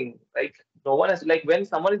personal thing. Like no one has, like when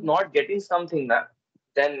someone is not getting something, na,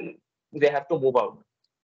 then they have to move out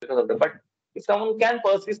because of that. But if someone can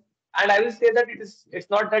persist, and I will say that it's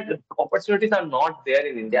not that the opportunities are not there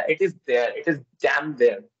in India. It is there. It is damn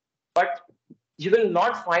there. But you will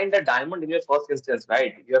not find a diamond in your first instance,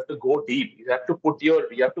 right? You have to go deep. You have to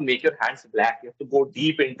make your hands black. You have to go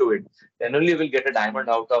deep into it. Then only you will get a diamond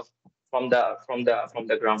out of from the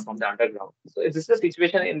ground, from the underground. So this is the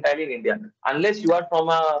situation entirely in India. Unless you are from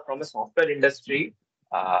a software industry,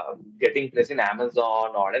 getting placed in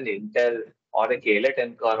Amazon or an Intel or a KLA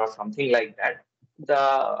Tenker or something like that,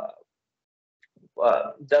 the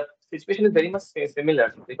situation is very much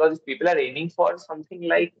similar, because if people are aiming for something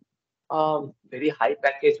like very high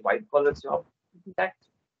package white collar job, that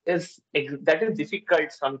that is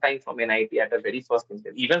difficult sometimes from NIT at a very first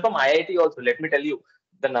instance. Even from IIT also, let me tell you,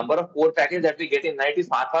 the number of core package that we get in NIT is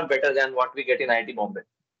far far better than what we get in IIT Bombay.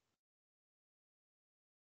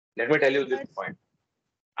 Let me tell you this But point.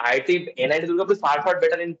 IIT NIT Durgapur is far far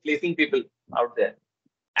better in placing people out there.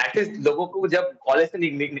 At least लोगों को जब college से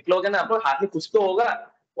निकलोगे ना, आपको हाथ में कुछ तो होगा.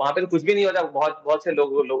 वहां पे तो कुछ भी नहीं होता. बहुत बहुत से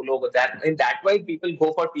लोग that in that why people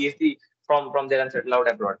go for PhD from there and settle out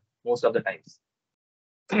abroad most of the times.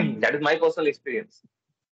 That is my personal experience.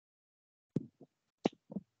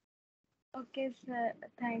 okay, sir.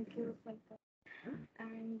 Thank you for that.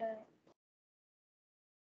 And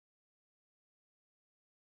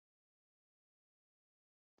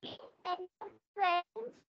And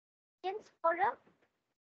friends, Indians forum,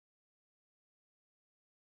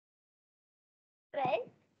 right?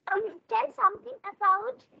 Tell something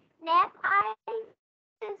about NAP-I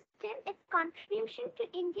system, its contribution to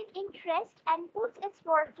Indian interest, and who's it's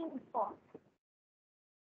working for.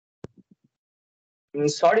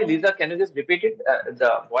 Sorry, Lisa, can you just repeat it?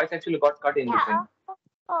 The voice actually got cut in Yeah, between.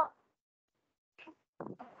 uh,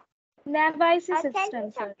 NAVIC tell me system,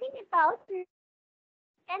 sir. something about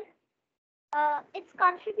and its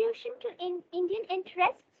contribution to Indian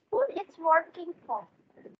interests, who it's working for.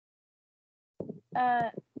 Uh,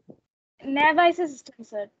 NAVIC system,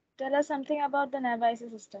 sir. Tell us something about the NAVIC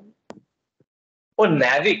system. Oh,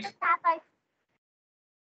 Navic. NAP-I,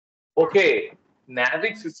 Okay,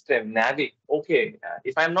 Navic system, Navic. Okay,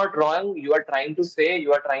 if I'm not wrong, you are trying to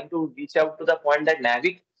reach out to the point that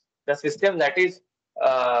Navic, the system uh, that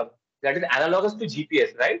is analogous to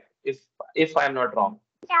GPS, right? If I'm not wrong.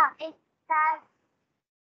 yeah, it's that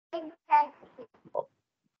exactly.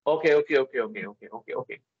 Okay.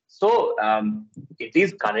 So it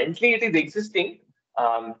is existing.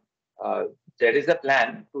 Um, uh, there is a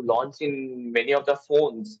plan to launch in many of the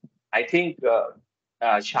phones. I think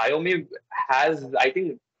Xiaomi has. I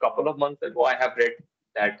think a couple of months ago, I have read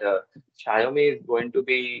that Xiaomi is going to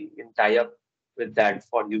be in tie-up with that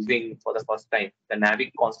for using for the first time the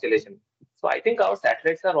Navic constellation. So I think our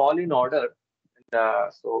satellites are all in order.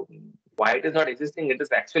 So why it is not existing? It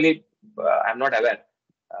is actually I'm not aware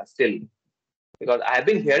still, because I have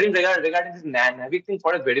been hearing regarding this Navi thing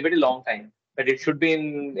for a very very long time, that it should be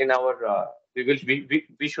in our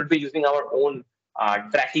we should be using our own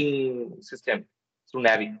tracking system through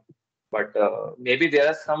Navi, but maybe there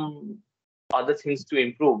are some other things to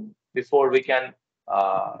improve before we can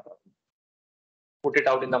uh, put it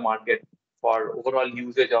out in the market for overall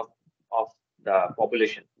usage of the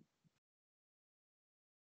population.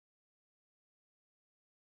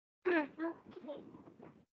 Okay.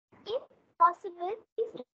 If possible,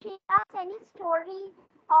 please share us any story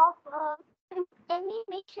of any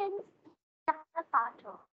missions you are a part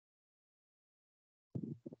of.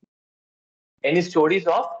 Any stories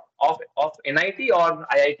of NIT or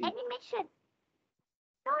IIT? Animation.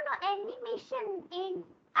 No, no, animation in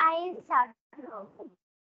ISRO.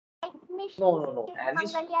 Like missions No, no, no. in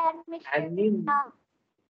Mangalyaan mission. Anim,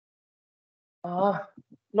 uh,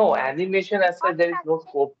 no, animation as such, What there is no subject?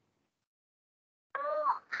 scope. No,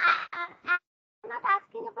 I'm not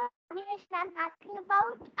asking about animation. I'm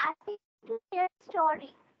asking to share a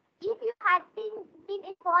story. If you had been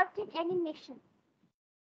involved in animation,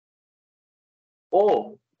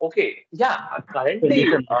 Oh, okay. Yeah,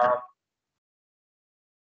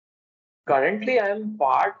 currently I am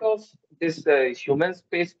part of this human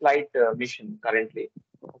space flight mission currently,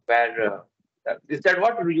 where is that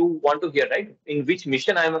what you want to hear, right? In which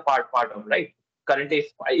mission I am a part of, right? Currently,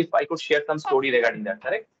 if I could share some yes, story yes, regarding that,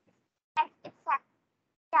 correct? yes, exactly.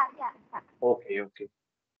 Yeah, yeah, yeah. Okay, okay,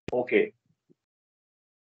 okay.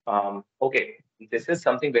 Okay. This is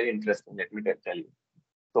something very interesting. Let me tell you.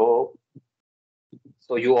 So,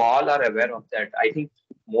 so you all are aware of that. I think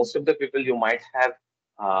most of the people you might have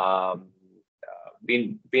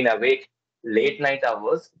been awake late night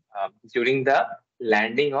hours during the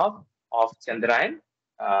landing of Chandrayaan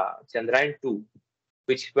 2,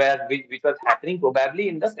 which was Yeah, happening probably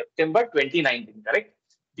in the September 2019, correct?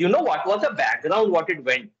 Do you know what was the background, what it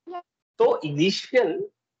went? yes,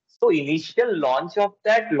 So initial launch of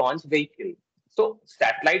that launch vehicle. So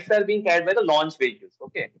satellites are being carried by the launch vehicles.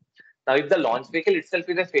 Okay. Now, if the launch vehicle itself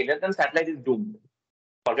is a failure, then satellite is doomed.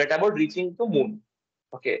 Forget about reaching to moon.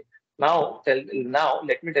 Okay. Now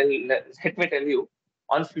let me tell you.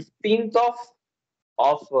 On 15th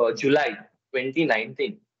of July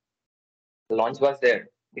 2019, the launch was there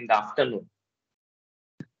in the afternoon.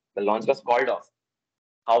 The launch was called off.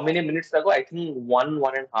 How many minutes ago? I think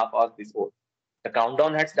 1.5 hours before. The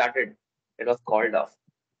countdown had started. It was called off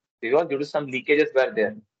because due to some leakages were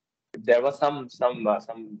there. There was some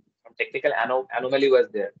technical anomaly was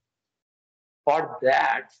there. For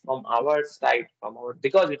that, from our side, from our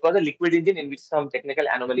because it was a liquid engine in which some technical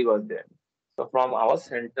anomaly was there. So from our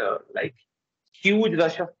center, like huge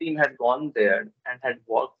rush of team had gone there and had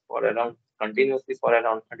worked for around continuously for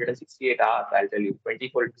around 168 hours. I'll tell you,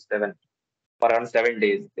 24 into 7 for around 7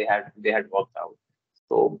 days. They had worked out.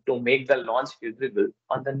 So to make the launch feasible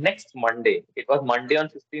on the next Monday, it was Monday on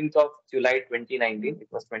 15th of July 2019. It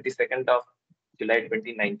was 22nd of July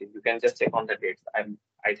 2019. You can just check on the dates.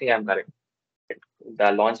 I think I'm correct.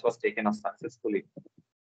 The launch was taken off successfully.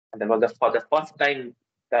 And that was for the first time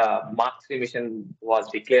the Mark 3 mission was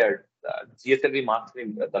declared. The GSLV Mark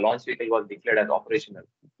 3, the launch vehicle was declared as operational.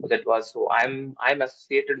 So that was so I'm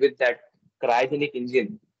associated with that cryogenic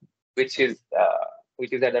engine, which is uh,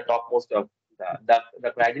 which is at the topmost of the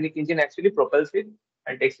cryogenic engine actually propels it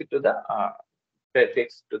and takes to the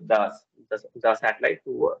satellite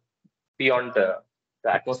to beyond the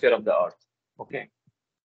atmosphere of the Earth. Okay,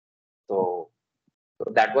 so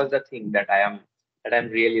so that was the thing that I'm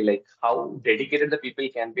really like how dedicated the people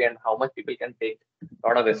can be and how much people can take a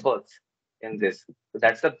lot of efforts in this. So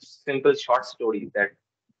that's a simple short story that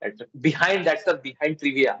behind that's the behind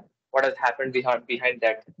trivia. What has happened behind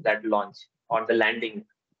that launch or the landing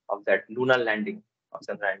of that lunar landing of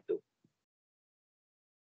Chandrayaan 2.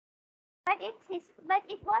 but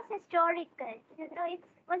it was historical. You know, it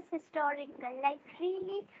was historical. Like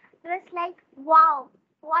really, it was like wow,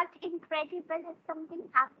 what incredible if something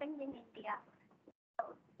happened in India. So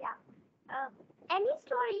yeah. Uh, any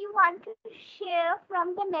story you want to share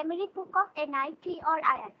from the memory book of NIT or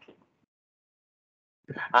IIT?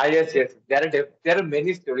 Ah, yes, yes. There are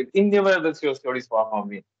many stories, innumerable stories for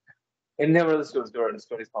me. Innumerable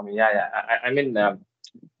stories for me. Yeah, yeah. I mean, I'll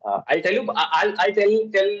tell you. I'll tell you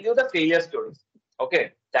the failure stories.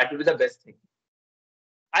 Okay, that will be the best thing.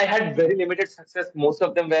 I had very limited success. Most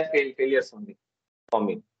of them were failures only for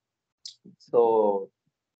me. So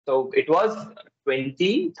it was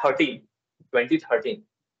 2013. 2013.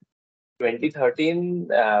 2013.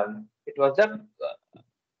 It was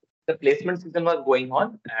the placement season was going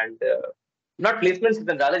on, and not placement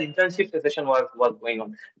season, rather internship session was going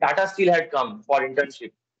on. Tata Steel had come for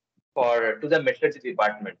internship for to the metallurgy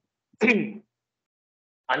department.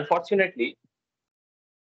 Unfortunately,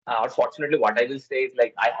 or fortunately, what I will say is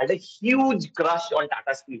like I had a huge crush on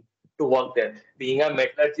Tata Steel to work there. Being a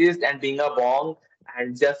metallurgist and being a bong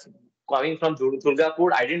and just coming from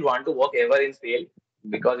Durgapur, I didn't want to work ever in SAIL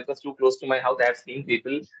because it was too close to my house. I have seen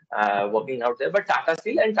people working out there, but Tata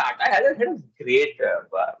Steel and Tata had a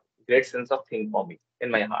great sense of thing for me in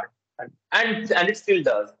my heart, and it still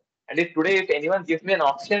does. And if today, if anyone gives me an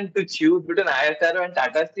option to choose between ISRO and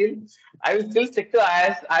Tata Steel, I will still stick to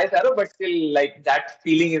ISRO, but still, like that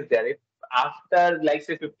feeling is there. after like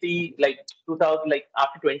say 50, like 2000, like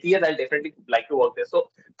after 20 years, I'll definitely like to work there. So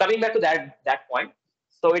coming back to that point,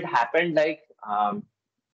 so it happened like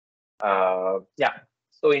yeah.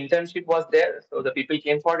 So internship was there. So the people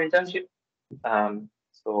came for internship.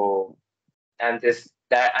 So and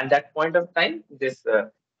that point of time, this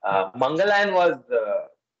Mangalan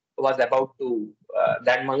was about to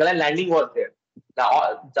that Mangalan landing was there.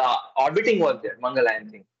 The orbiting was there,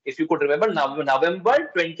 Mangalan thing. If you could remember,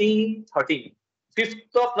 November 2013,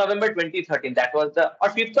 5th of November 2013. That was the or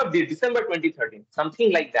 5th of December 2013,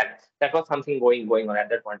 something like that. That was something going on at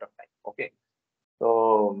that point of time. Okay,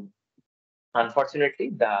 so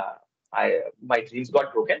unfortunately, my dreams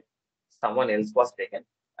got broken. Someone else was taken,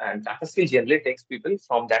 and Tata Steel generally takes people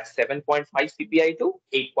from that 7.5 CPI to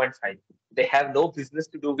 8.5. They have no business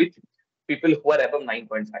to do with people who are above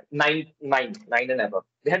 9.5, 9 and above.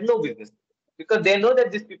 They had no business because they know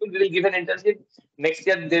that these people will give an internship. Next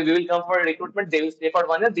year, they will come for recruitment. They will stay for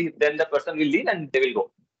 1 year. Then the person will leave and they will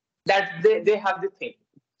go. That they have this thing.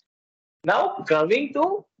 Now coming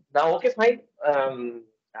to now, okay, fine.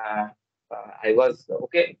 Uh, I was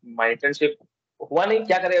okay. My internship हुआ नहीं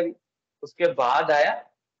क्या करे अभी उसके बाद आया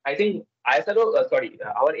I think ISRO sorry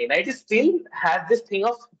our NIT still has this thing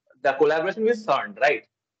of the collaboration with CERN, right,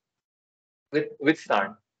 with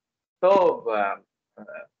CERN. So uh,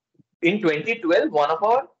 in 2012 one of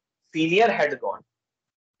our senior had gone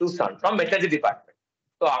to CERN from metallurgy department.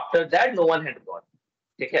 So after that no one had gone.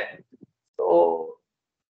 Okay. So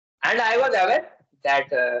and I was aware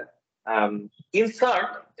that in CERN,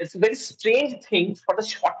 it's a very strange thing for the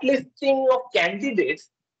shortlisting of candidates.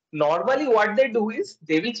 Normally, what they do is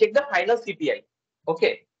they will check the final CPI.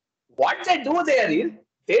 Okay. What they do there is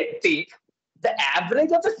they take the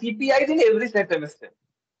average of the CPIs in every semester.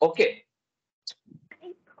 Okay.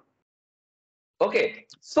 Okay.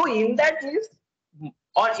 So in that list,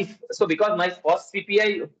 or if so, because my first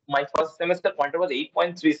CPI, my first semester pointer was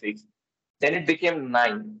 8.36, then it became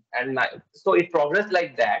 9 and 9. So it progressed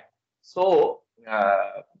like that. So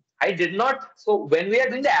I did not. So when we are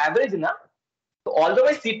doing the average, na, so although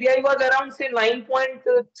my CPI was around say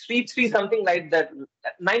 9.33 something like that,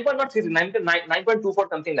 9.24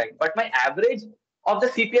 something like. But my average of the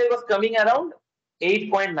CPI was coming around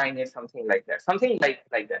 8.98 something like that, something like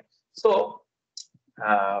that. So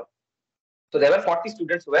uh, so there were 40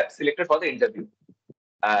 students who were selected for the interview.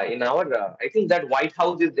 In our, I think that White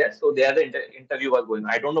House is there, so there the interview was going.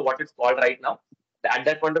 I don't know what it's called right now. At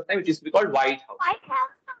that point of time, it used to be called White House. White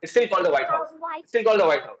House. It's still called the White House. Still called the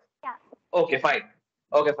White House. Yeah. Okay, fine.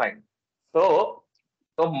 Okay, fine. So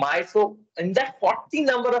in that 40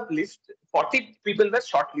 number of list, 40 people were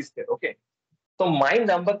shortlisted. Okay. So my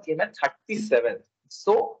number came at 37.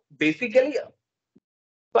 So basically,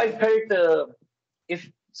 so I felt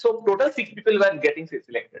if so total 6 people were getting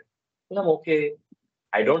selected. So I'm okay.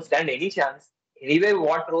 I don't stand any chance. Anyway,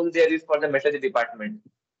 what role there is for the metallurgy department.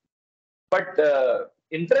 But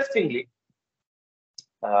interestingly,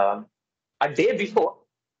 uh, a day before,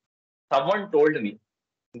 someone told me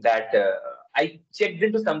that I checked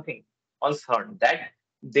into something on CERN that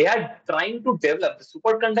they are trying to develop the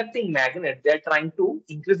superconducting magnet. They are trying to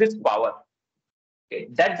increase its power. Okay,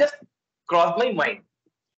 that just crossed my mind.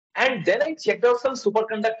 And then I checked out some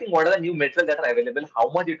superconducting, what are the new metals that are available, how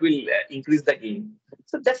much it will increase the gain.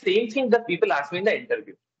 So the same thing that people asked me in the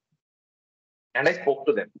interview. And I spoke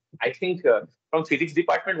to them. I think from physics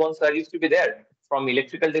department, one sir used to be there. From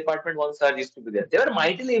electrical department, one sir used to be there. They were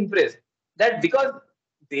mightily impressed that because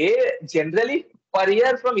they generally per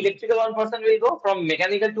year from electrical one person will go, from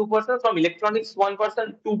mechanical 2%, from electronics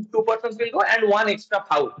 1%, two persons will go, and one extra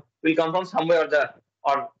house will come from somewhere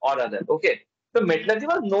or other. Okay. So metallurgy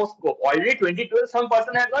was no scope. Already 2012, some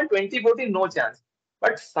person had gone, 2014, no chance.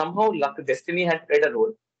 But somehow luck, destiny had played a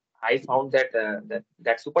role. I found that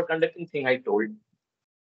superconducting thing I told,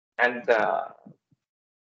 and the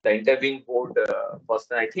interviewing board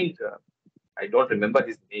person, I think I don't remember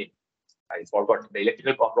his name. I forgot. The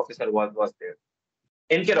electrical professor was there.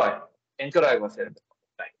 N.K. Roy. N.K. Roy was there at the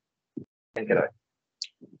time. N.K. Roy.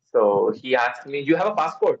 So he asked me, "You have a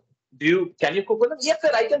passport? Can you cook?" Yes,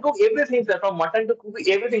 sir. I can cook everything, sir. From mutton to cook,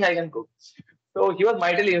 everything I can cook. So he was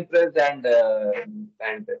mightily impressed, and the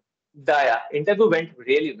interview went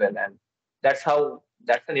really well, and that's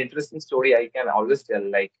an interesting story I can always tell.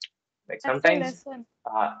 Like That's a sometimes, lesson.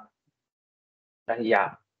 uh,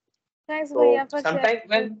 yeah. Thanks, So Bhaiya, for sharing sometimes this.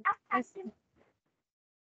 when Lesson.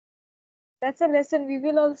 That's a lesson. We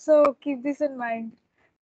will also keep this in mind.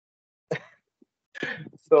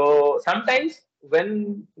 so sometimes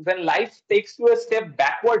when life takes you a step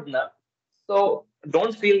backward now, so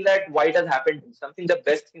don't feel that why it has happened. Something the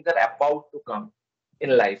best things are about to come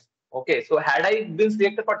in life. Okay, so had I been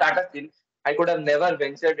selected for Tata Steel, I could have never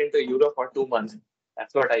ventured into Europe for 2 months.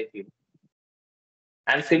 That's what I feel.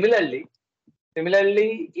 And similarly in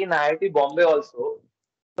IIT Bombay also.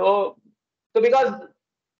 So, so because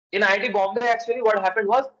in IIT Bombay, actually, what happened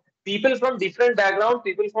was people from different backgrounds,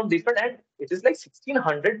 people from different, and it is like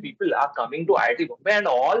 1,600 people are coming to IIT Bombay, and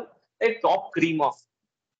all a top cream of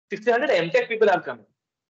 1,600 M.Tech people are coming.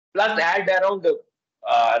 Plus, add around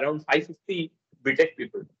 550 BTech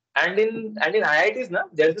people. And in IITs, now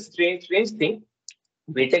there's a strange thing.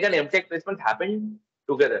 BTech and M.Tech placement happen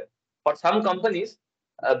together. For some companies,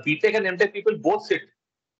 BTech and M.Tech people both sit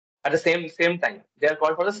at the same time. They are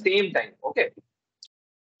called for the same time. Okay,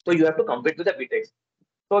 so you have to compete with the BTechs.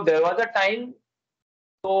 So there was a time.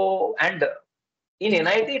 So and in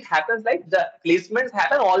NIT it happens like the placements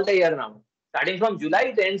happen all the year round. Starting from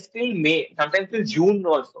July, it ends till May, sometimes till June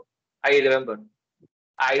also. I remember.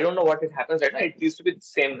 I don't know what it happens right now. It used to be the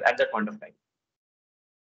same at that point of time.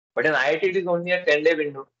 But in IIT, it is only a 10-day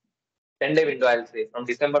window. 10-day window, I'll say, from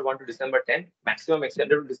December 1 to December 10, maximum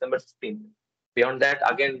extended to December 15. Beyond that,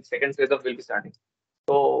 again, second phase of will be starting.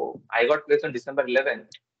 So I got placed on December 11.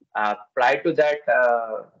 Prior to that,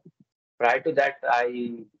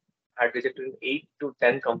 I had visited 8 to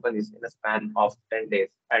 10 companies in a span of 10 days,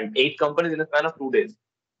 and 8 companies in a span of 2 days.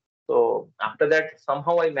 So after that,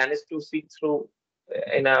 somehow I managed to see through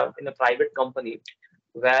in a private company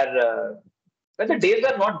where where the days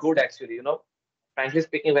were not good actually. Frankly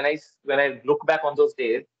speaking, when I look back on those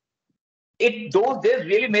days, those days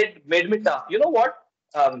really made me tough. You know what?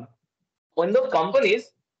 In those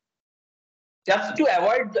companies, just to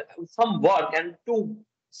avoid some work and to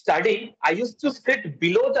study, I used to sit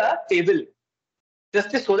below the table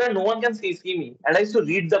just so that no one can see me. And I used to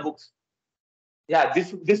read the books. Yeah,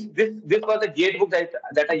 this was the gate book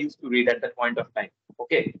that I used to read at that point of time.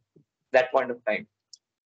 Okay, that point of time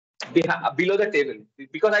below the table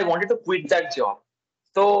because I wanted to quit that job.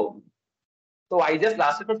 So so I just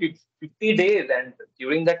lasted for 50 days, and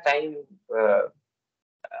during that time, uh,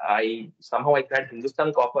 I cracked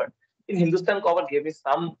Hindustan Copper. In Hindustan Copper gave me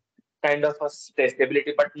some kind of a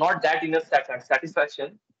stability, but not that inner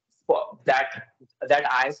satisfaction for that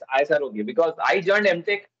ISRO gave, because I joined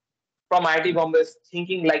M.Tech from IIT Bombay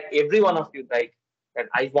thinking like every one of you, like that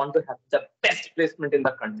I want to have the best placement in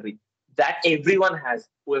the country that everyone has,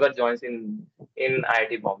 whoever joins in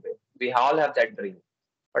IIT Bombay. We all have that dream,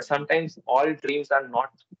 but sometimes all dreams are not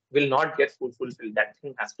will not get fulfilled. That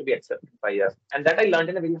thing has to be accepted by us, and that I learned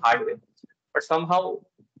in a very hard way. But somehow,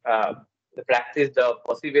 uh, the practice, the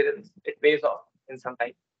perseverance, it pays off in some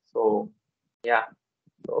time. So yeah,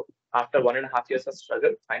 so after 1.5 years of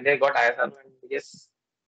struggle, finally I got ISR, and yes,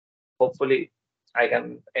 hopefully I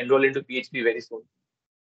can enroll into PhD very soon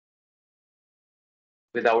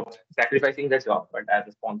without sacrificing the job, but as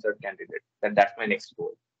a sponsored candidate. That's my next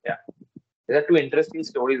goal. Yeah, there are two interesting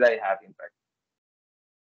stories I have, in fact.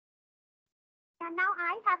 And now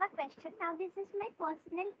I have a question. Now this is my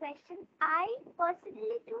personal question. I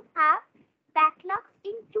personally do have backlogs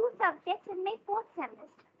in two subjects in my fourth semester.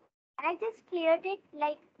 And I just cleared it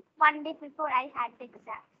like one day before I had the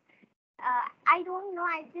exam. I don't know.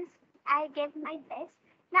 I gave my best.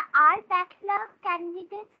 Now our backlog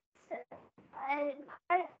candidates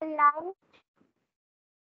are allowed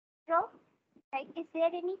to, like, is there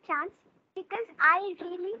any chance? Because I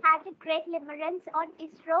really had a great remembrance on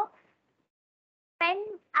ISRO when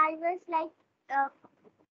I was like uh,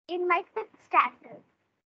 in my fifth standard.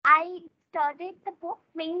 I studied the book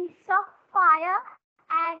Wings of Fire,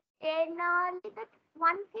 and then that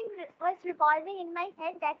one thing was revolving in my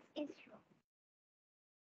head, that's ISRO.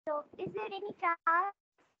 So, is there any chance?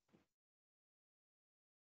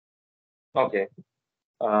 Okay.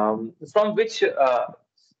 From which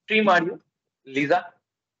stream are you, Lisa?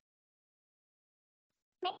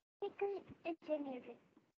 Mechanical engineering.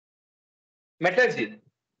 Metallurgy.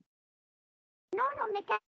 No,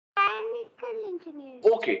 mechanical engineering.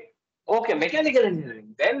 Okay. Okay, mechanical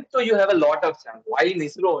engineering. Then so you have a lot of chance. Why in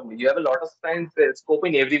ISRO only? You have a lot of science scope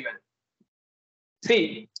in everywhere.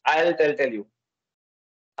 See, I'll tell you.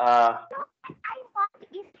 Uh, No, I want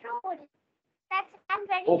ISRO only. That's I'm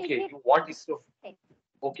very okay, rigid. you want ISRO.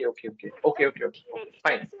 Okay.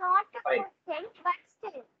 Fine. It's not a Fine. good thing, but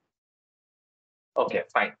still. Okay,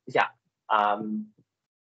 fine. Yeah. Um,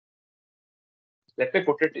 Let me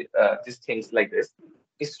put it these things like this.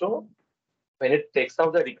 ISRO, when it takes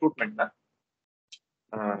out the recruitment, na,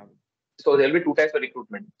 uh, so there'll be two types of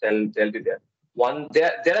recruitment. They'll be there. One,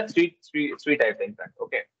 there are three types in fact.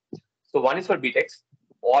 Okay. So one is for BTechs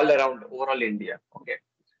all around overall India. Okay.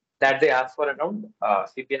 That they ask for around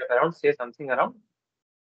CPF around say something around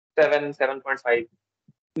 7.5.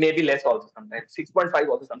 maybe less also sometimes, 6.5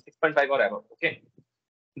 also, some 6.5 or above. Okay.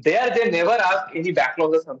 There, they never ask any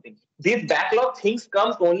backlog or something. These backlog things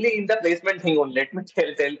comes only in the placement thing only. Let me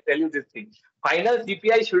tell you this thing. Final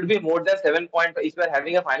CPI should be more than 7 point. If you are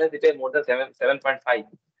having a final CPI more than 7.5,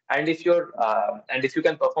 and if you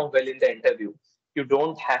can perform well in the interview, you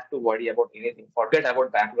don't have to worry about anything. Forget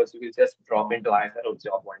about backlogs. You will just drop into ISRO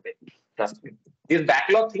job one day. Trust me. These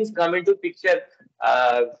backlog things come into picture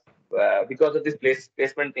because of this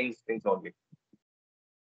placement things only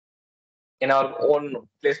in our own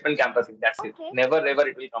placement campuses. That's it. Okay. Never ever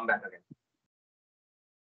it will come back again.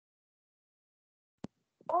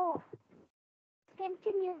 Oh,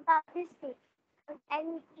 continue about this thing.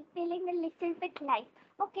 I'm feeling a little bit light.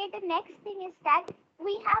 Okay, the next thing is that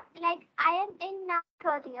we have, like, I am in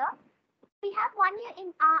third year. We have 1 year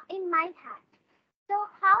in my hand. So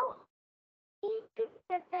how I need to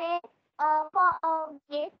prepare for a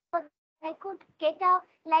gate so I could get a,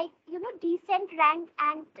 like, decent rank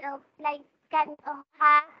and like can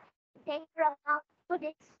have take from a good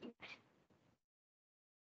institute.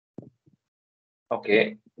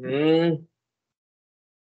 Okay.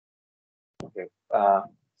 Okay.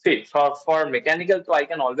 See, for mechanical, so I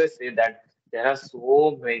can always say that there are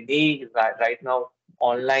so many right now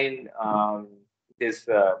online. This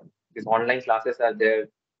these online classes are there.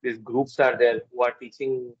 These groups are there who are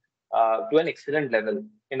teaching to an excellent level.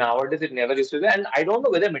 In nowadays, it never used to be, and I don't know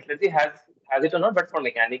whether metallurgy has it or not. But for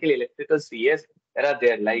mechanical, electrical, CS, there are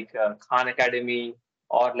there like Khan Academy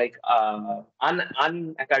or like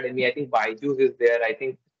An Academy. I think Byju's is there. I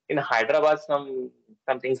think in Hyderabad, some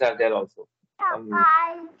things are there also. Yeah, Um,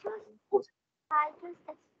 I choose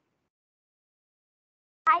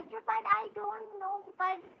Hyderabad. I don't know,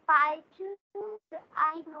 but I choose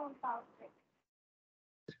I know about it.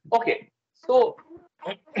 okay, And so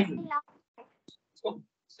I really love it.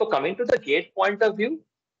 so coming to the gate point of view,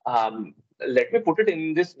 let me put it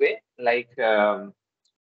in this way: like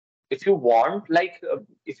if you want,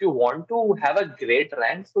 if you want to have a great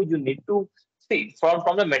rank, so you need to see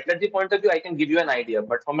from the metallurgy point of view. I can give you an idea,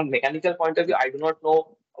 but from a mechanical point of view, I do not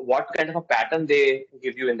know what kind of a pattern they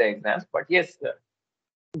give you in the exams. But yes,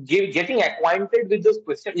 getting acquainted with those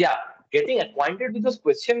questions, yeah, getting acquainted with those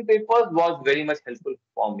question papers was very much helpful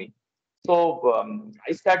for me. So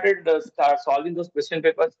I started start solving those question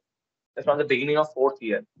papers from the beginning of fourth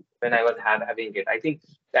year when I was having it. I think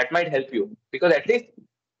that might help you because at least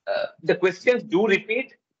the questions do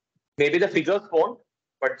repeat. Maybe the figures won't,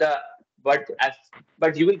 but the but as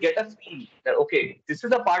but you will get a feel that okay, this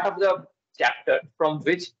is a part of the chapter from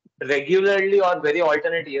which regularly or very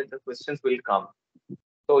alternate years the questions will come.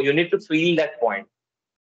 So you need to feel that point.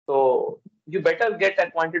 So you better get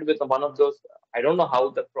acquainted with one of those. I don't know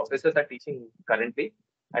how the professors are teaching currently.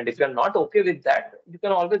 And if you're not okay with that, you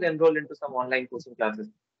can always enroll into some online coaching classes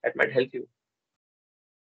that might help you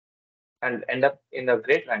and end up in a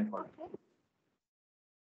great rank for it. Okay.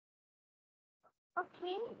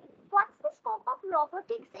 Okay. What's the scope of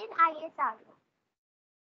robotics in ISRO?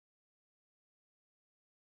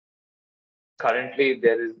 Currently,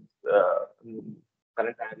 there is,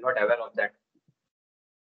 currently, I'm not aware of that.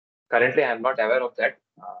 Currently, I'm not aware of that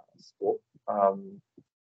scope.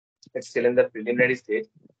 It's still in the preliminary stage.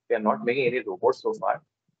 We are not making any robots so far,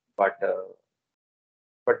 but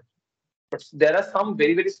but but there are some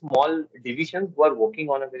very very small divisions who are working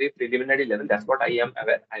on a very preliminary level. That's what I am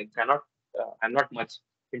aware. I cannot. I'm not much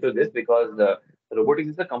into this because robotics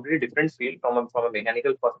is a completely different field from a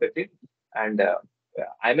mechanical perspective, and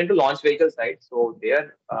I'm into launch vehicle side. So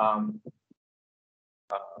uh,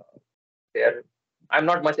 there, I'm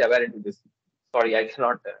not much aware into this. Sorry, I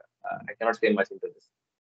cannot say much into this.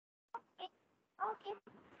 Okay. Okay.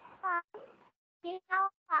 Fine. Now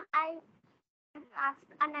I ask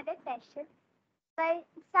another question. But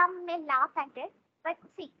some may laugh at it. But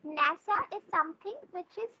see, NASA is something which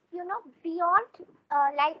is, beyond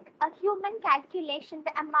like a human calculation.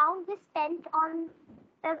 The amount we spent on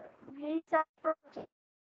the research project,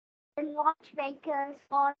 the launch vehicles,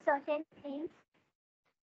 or certain things.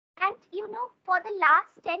 And for the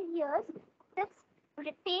last 10 years, this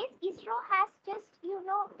pace ISRO has just, doing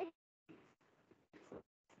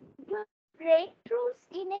breakthroughs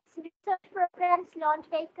in its research programs, launch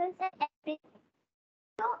vehicles, and everything.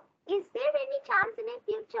 So, is there any chance in the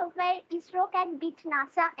future where ISRO can beat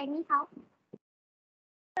NASA anyhow?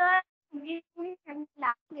 Sure,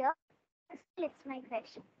 last year, still it's my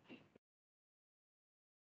question.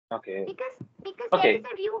 Okay. Because there is Okay.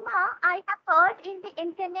 a rumor I have heard in the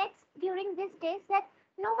internet during these days that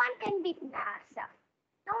no one can beat NASA.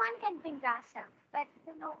 No one can beat NASA. But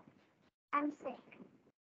I'm saying.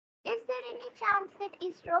 Is there any chance that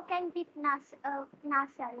ISRO can beat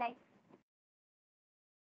NASA? Like,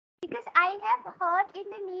 because I have heard in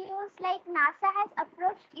the news, like NASA has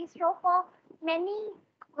approached ISRO for many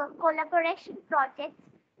collaboration projects,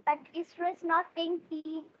 but ISRO is not being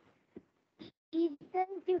heed either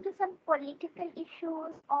due to some political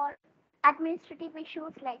issues or administrative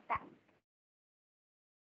issues like that.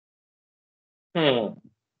 Hmm.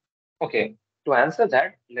 Okay. To answer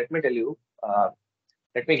that, let me tell you.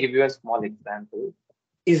 Let me give you a small example.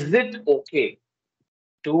 Is it okay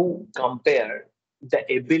to compare the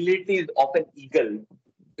abilities of an eagle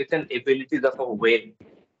with an abilities of a whale,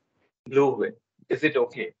 blue whale? Is it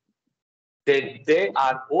okay? They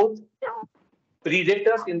are both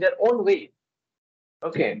predators in their own way.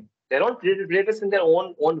 Okay, they're all predators in their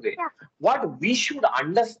own way. Yeah, What we should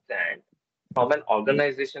understand from an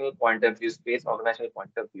organizational point of view, space organizational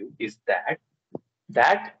point of view, is that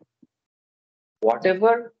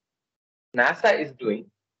whatever NASA is doing,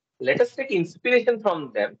 let us take inspiration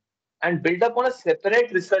from them and build upon a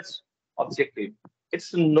separate research objective.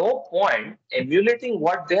 It's no point emulating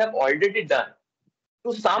what they have already done.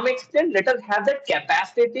 To some extent, let us have the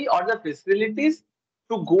capacity or the facilities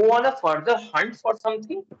to go on a further hunt for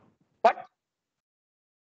something. But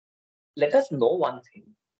let us know one thing.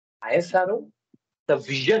 ISRO, the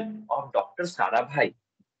vision of Dr. Sarabhai,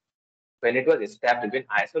 when it was established, when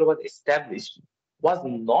ISRO was established, was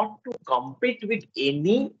not to compete with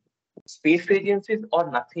any space agencies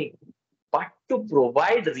or nothing, but to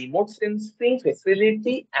provide remote sensing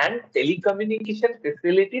facility and telecommunication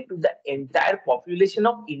facility to the entire population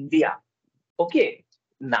of India. Okay,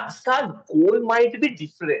 NASA's goal might be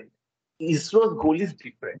different. ISRO's goal is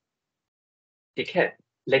different. Okay,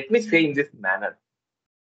 let me say in this manner.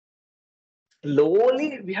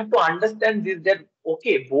 Slowly, we have to understand this that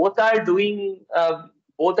okay, both are doing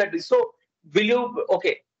so. Will you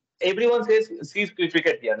okay? Everyone sees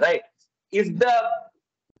cricket here, right? Is the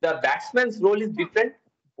batsman's role is yeah, different,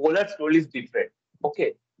 bowler's role is different.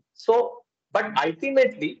 Okay, so but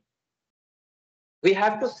ultimately we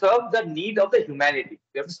have to serve the need of the humanity.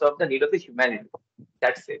 We have to serve the need of the humanity.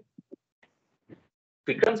 That's it.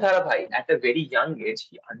 Vikram Sarabhai, at a very young age,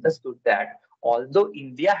 he understood that although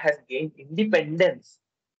India has gained independence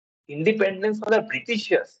from the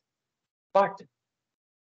Britishers, but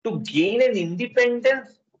to gain an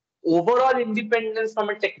independence, overall independence from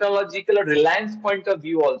a technological or reliance point of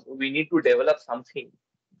view, also, we need to develop something.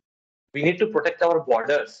 We need to protect our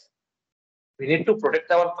borders. We need to protect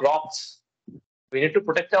our crops. We need to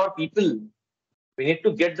protect our people. We need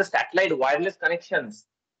to get the satellite wireless connections.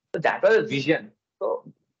 So that was a vision. So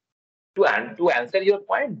to answer your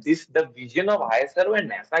point, the vision of ISRO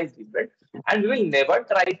and NASA is different, and we will never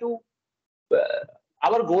try to.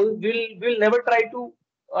 Our goal will never try to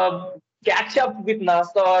catch up with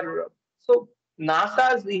NASA. So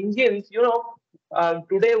NASA's engines,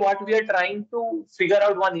 today what we are trying to figure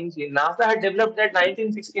out one engine. NASA had developed that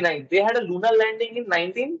 1969. They had a lunar landing in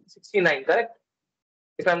 1969, correct?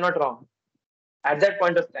 If I'm not wrong, at that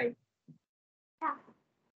point of time, yeah.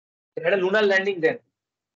 they had a lunar landing then.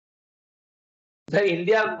 The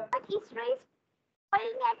India, But ISRO is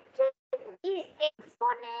going at the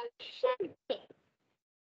exponential rate.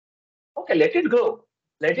 okay, let it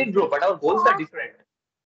grow, but our goals are So, different.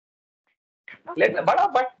 okay, But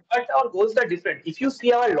our goals are different. If you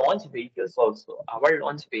see our launch vehicles also, our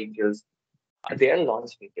launch vehicles, their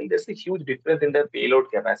launch vehicle, there's a huge difference in the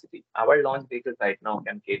payload capacity. Our launch vehicles right now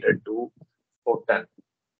can cater to 4 ton,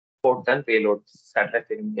 4 ton payload satellite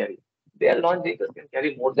can carry. Their launch vehicles can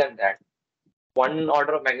carry more than that, one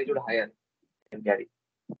order of magnitude higher can carry.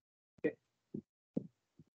 Okay.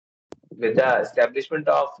 With the establishment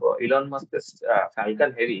of Elon Musk's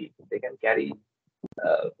Falcon Heavy, they can carry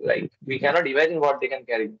like we cannot imagine what they can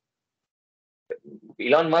carry.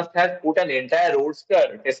 Elon Musk has put an entire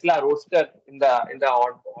roadster, Tesla roadster, in the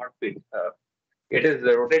orbit. It is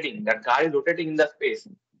rotating. That car is rotating in the space.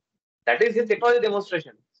 That is his technology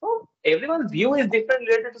demonstration. So everyone's view is different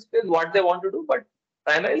related to space, what they want to do. But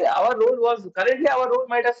primarily, our role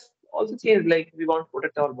might have also changed. Like we want to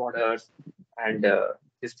protect our borders, and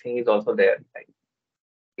this thing is also there.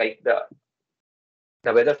 Like the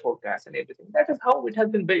weather forecast and everything. That is how it has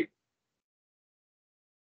been built.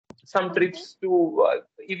 Some okay. trips to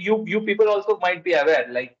if you people also might be aware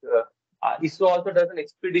like ISRO also does an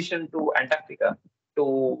expedition to Antarctica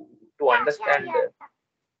to Yeah, yeah, understand yeah,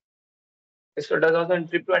 ISRO does also a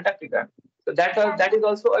trip to Antarctica. So yeah, that yeah. is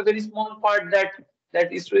also a very small part that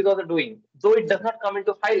ISRO is also doing. Though it does not come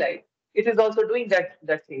into highlight, it is also doing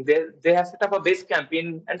that thing. They have set up a base camp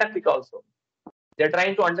in Antarctica also. They're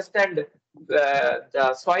trying to understand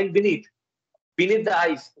the soil beneath. beneath the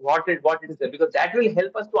ice, what it is there, because that will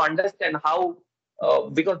help us to understand how,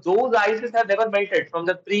 because those ices have never melted from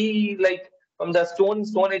the from the stone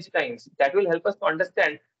age times. That will help us to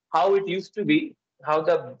understand how it used to be, how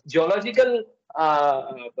the geological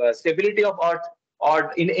stability of Earth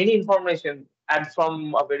or in any information and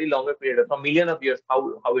from a very longer period, from million of years,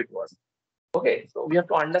 how it was. Okay, so we have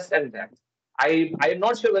to understand that. I am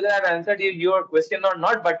not sure whether I've answered your question or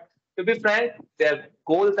not, but to be frank, their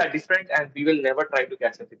goals are different, and we will never try to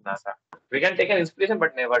catch up with NASA. We can take an inspiration,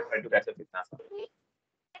 but never try to catch up with NASA.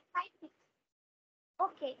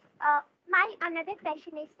 Okay. My another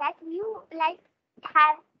question is that you like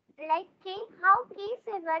have like K how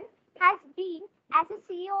K7 has been as a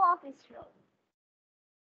CEO of ISRO.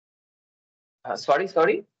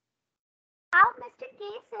 Sorry. How Mr.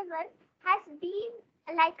 K7 has been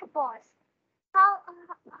like a boss. How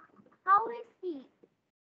is he?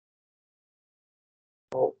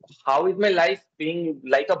 So how is my life being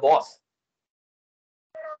like a boss?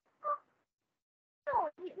 No,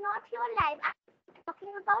 not your life. I'm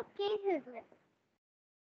talking about K7.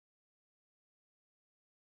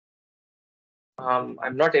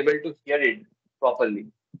 I'm not able to hear it properly.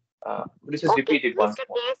 Could you just Okay, repeat it once Mr.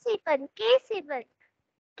 more?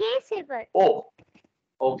 K7. Oh,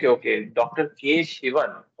 okay. Dr. K.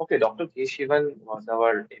 Shivan. Okay, Dr. K. Shivan was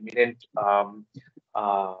our eminent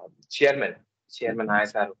uh, chairman, chairman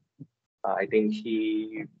ISRO. I think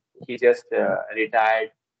he just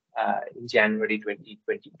retired in January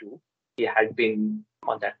 2022. He had been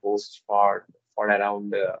on that post for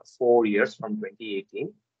around 4 years from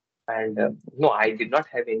 2018. And no, I did not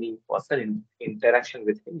have any personal interaction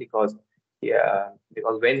with him because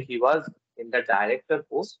when he was in the director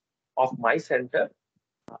post of my center,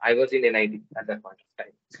 I was in NIT at that point of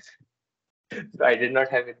time. So I did not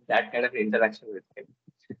have that kind of interaction with him.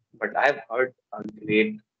 But I've heard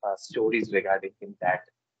great stories regarding him, that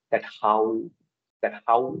how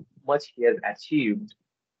how much he has achieved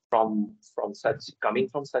from such coming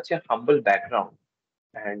from such a humble background,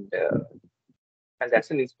 and and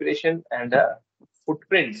that's an inspiration and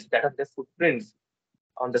footprints that are the footprints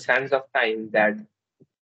on the sands of time, that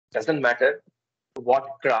doesn't matter to what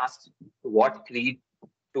caste, to what creed,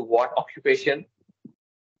 to what occupation,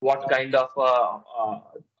 what kind of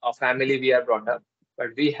a family we are brought up, but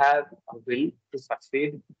we have a will to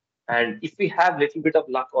succeed. And if we have little bit of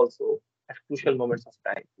luck also at crucial moments of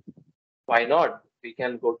time, why not? We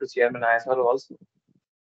can go to Chairman ISRO also.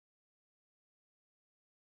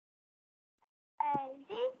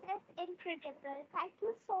 This is incredible. Thank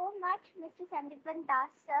you so much, Mr. Sandipan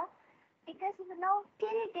Das, sir. Because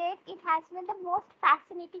till date, it has been the most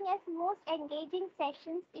fascinating and most engaging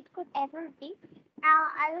sessions it could ever be. Now,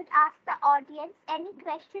 I would ask the audience any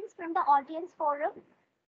questions from the audience forum.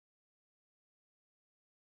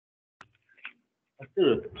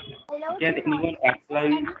 Sir, Hello to can the anyone audience. Is there apply?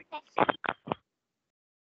 any question?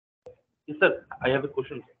 Yes, sir, I have a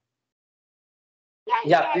question.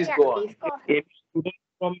 Yeah, please Yeah. go on. Please go A ahead. student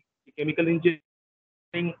from chemical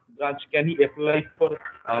engineering branch, can he apply for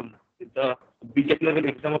the BTech level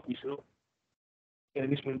exam of ISRO? Can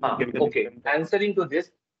any student from chemical Okay, engineering? answering to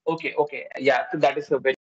this. Okay. Yeah, so that is a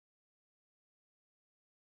very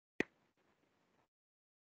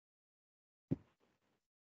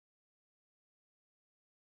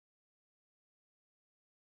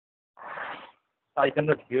I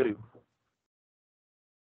cannot hear you.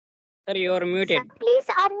 Sir, you are muted. Please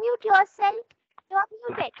unmute yourself. You are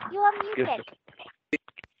muted. Yes, sir.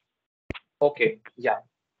 okay. Yeah.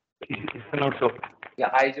 It's not so. Yeah,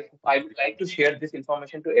 I would like to share this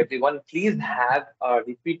information to everyone. Please have a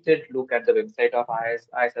repeated look at the website of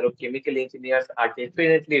ISRO. Chemical engineers are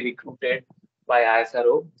definitely recruited by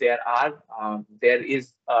ISRO. There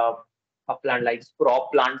is a plant like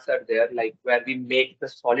prop plants are there, like where we make the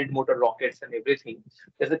solid motor rockets and everything.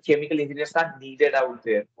 There's a chemical engineers are needed out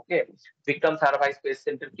there. Okay, Vikram Sarabhai Space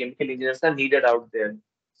Center chemical engineers are needed out there.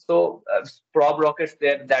 So prop rockets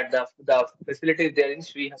there, that the facility is there in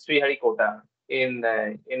Sriharikota in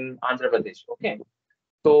Andhra Pradesh. Okay,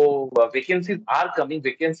 so vacancies are coming,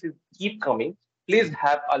 vacancies keep coming. Please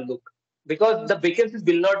have a look, because the vacancies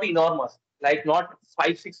will not be enormous, like not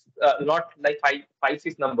five six, not like five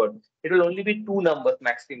six numbers. It will only be two numbers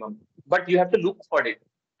maximum. But you have to look for it.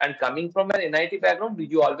 And coming from an NIT background,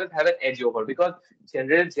 you always have an edge over, because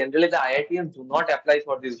generally the IITians do not apply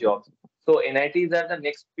for these jobs. So NITs are the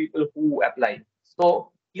next people who apply.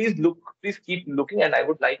 So please keep looking. And I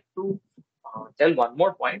would like to tell one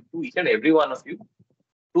more point to each and every one of you.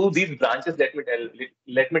 To these branches, let me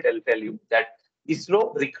tell you that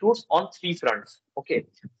ISRO recruits on three fronts. Okay,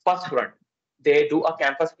 first front, they do a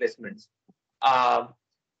campus placements. Um,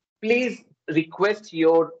 Please request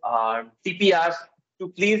your TPRs to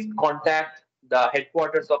please contact the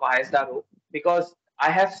headquarters of ISRO, because I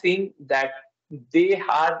have seen that they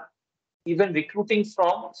are even recruiting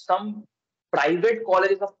from some private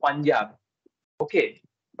colleges of Punjab. Okay,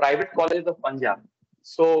 private colleges of Punjab.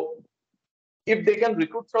 So if they can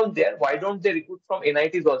recruit from there, why don't they recruit from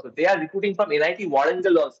NITs also? They are recruiting from NIT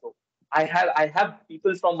Warangal also. I have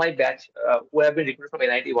people from my batch who have been recruited from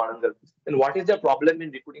NIT Warangal. Then what is the problem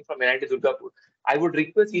in recruiting from NIT Durgapur? I would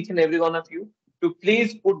request each and every one of you to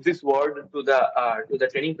please put this word to the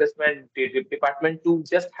training placement department to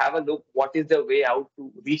just have a look what is the way out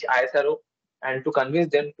to reach ISRO and to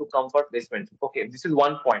convince them to come for placement. Okay, this is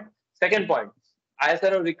one point. Second point,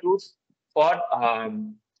 ISRO recruits for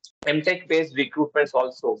M.Tech based recruitments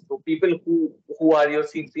also. So people who are your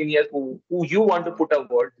seniors who you want to put a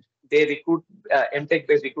word, they recruit M.Tech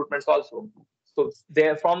based recruitments also. So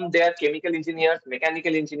they're from their chemical engineers,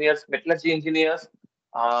 mechanical engineers, metallurgy engineers,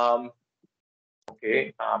 um,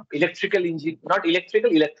 okay, electrical engine, not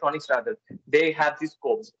electrical, electronics rather. They have these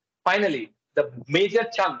scopes. Finally, the major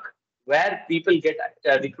chunk where people get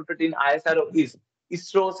recruited in ISRO is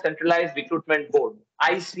ISRO Centralized Recruitment Board,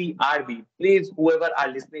 ICRB. Please, whoever are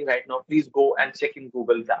listening right now, please go and check in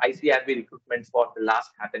Google the ICRB recruitment for the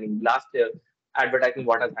last year advertising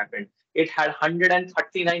what has happened. It had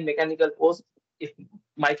 139 mechanical posts. If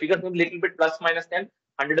my figures may be a little bit plus minus 10,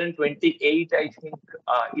 128, I think,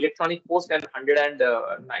 electronic post and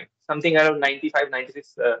 109, something around 95,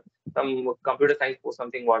 96, some computer science post,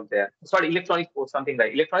 something was there. Sorry, electronics post, something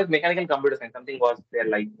like electronics, mechanical, computer science, something was there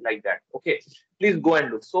like that. Okay, please go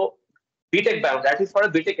and look. So, BTech background, that is for a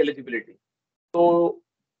BTech eligibility. So,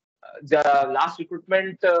 the last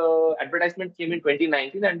recruitment advertisement came in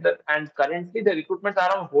 2019, and currently the recruitments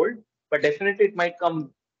are on hold, but definitely it might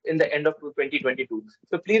come in the end of 2022.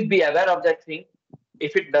 So please be aware of that thing.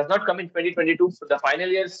 If it does not come in 2022, for the final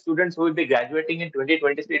year students who will be graduating in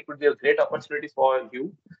 2023, it would be a great opportunity for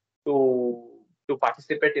you to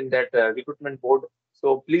participate in that recruitment board.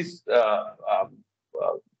 So uh,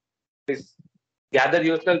 please gather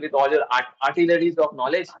yourself with all your artilleries of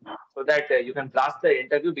knowledge so that you can pass the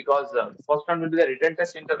interview, because first round will be the written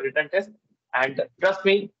test, and trust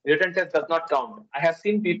me, written test does not count. I have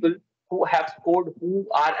seen people who have scored who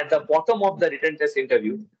are at the bottom of the written test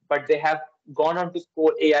interview, but they have gone on to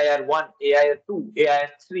score AIR 1, AIR 2, AIR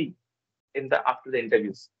 3 in the after the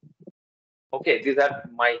interviews. Okay, these are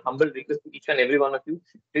my humble request to each and every one of you.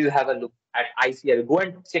 Please have a look at ICRB. Go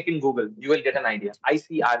and check in Google. You will get an idea.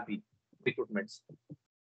 ICRB recruitments.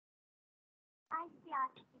 I see,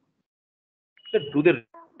 Archie. Sir,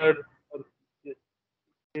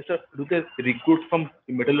 yes, sir, do they recruit from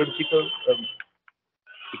metallurgical,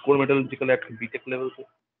 equal metallurgical at BTech level? Sir?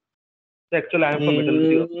 Actually, I am from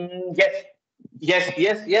metallurgical.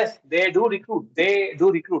 Yes. They do recruit. They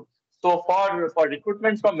do recruit. So for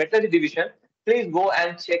recruitment from metallurgy division, please go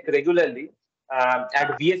and check regularly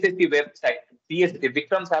at VSSC website, VSSC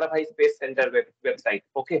Vikram Sarabhai Space Center website.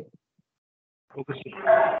 Okay. Okay,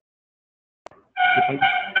 sir.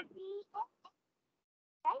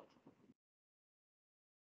 Right?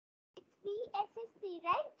 It's VSSC,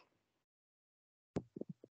 right?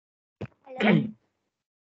 Hello?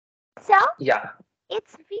 So, Yeah.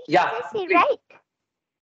 it's Yeah. VSSC, Please. right?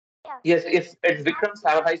 Yeah. Yes, it's Vikram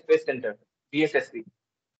Sarabhai Space Center, VSSC.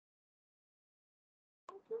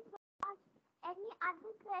 Thank you so much. Any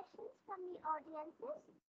other questions from the audiences?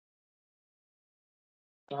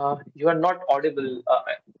 You are not audible.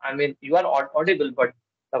 I mean, you are audible, but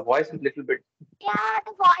the voice is a little bit. Yeah,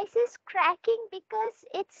 the voice is cracking because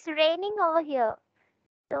it's raining over here.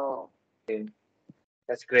 So, Okay,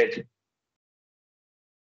 that's great.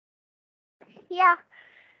 yeah,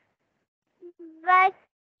 but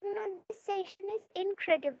this session is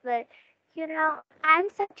incredible. I'm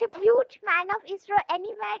such a huge fan of ISRO.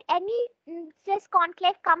 Anywhere, any just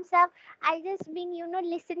conclave comes up, I just been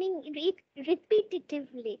listening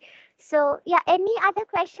repetitively. So, yeah, any other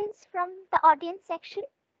questions from the audience section?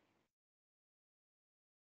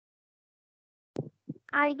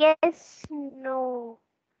 I guess no.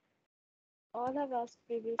 All of us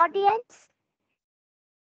previously. Audience?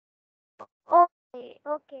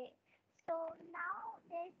 Okay. So now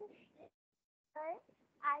there's a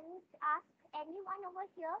I would ask anyone over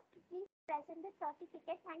here to please present the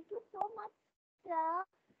certificate. Thank you so much, sir.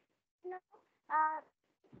 You know, uh,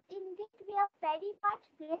 indeed, we are very much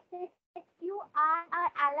grateful that you are our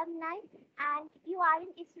alumni and you are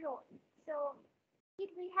in ISRO. So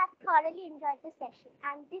we have thoroughly enjoyed the session,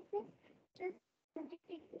 and this is this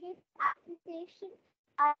certificate appreciation,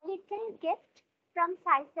 a little gift from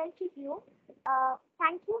Saisal to you.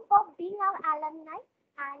 Thank you for being our alumni,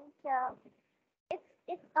 and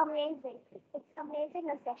it's amazing. It's amazing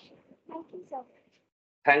a session. Thank you so much.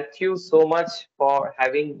 Thank you so much for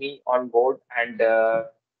having me on board, and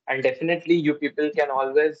definitely you people can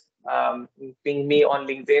always ping me on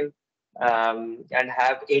LinkedIn and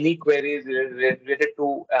have any queries related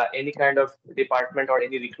to any kind of department or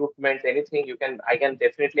any recruitment, anything you can. I can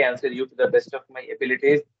definitely answer you to the best of my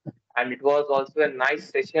abilities. And it was also a nice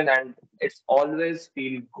session, and it's always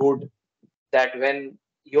feel good that when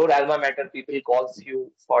your alma mater people calls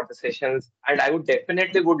you for the sessions, and I would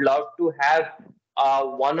definitely would love to have a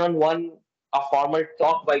one-on-one, a formal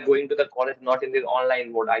talk by going to the college, not in this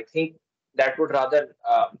online mode. I think that would rather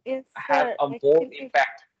Yes, have sir. a more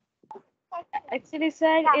impact. Actually,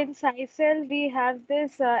 sir, Yeah, in SciCell we have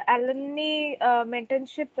this alumni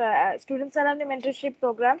mentorship, students alumni mentorship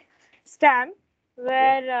program, STAM, Okay.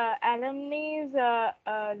 where alumni is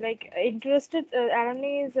like interested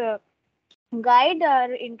alumni is guide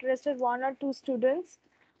or interested one or two students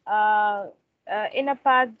uh, in a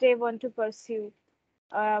path they want to pursue.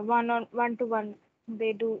 One to one,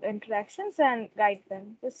 they do interactions and guide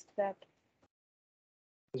them. Just that.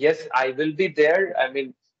 Yes, I will be there. I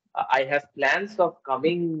mean, I have plans of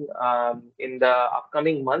coming in the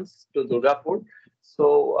upcoming months to Durgapur.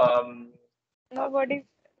 So uh, Nobody.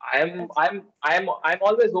 I'm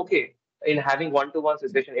always okay in having one-to-one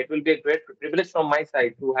session. It will be a great privilege from my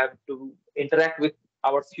side to have to interact with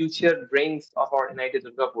our future brains of our NIT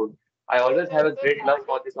Durgapur. I always have a it's great love going to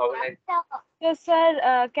for this be organization. So,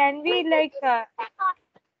 sir, can we with like, the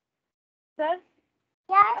sir,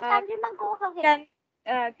 yeah, uh, Sandipan, go ahead.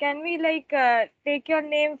 can we like take your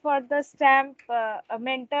name for the stamp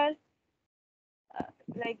mentor?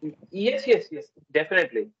 Like, Yes,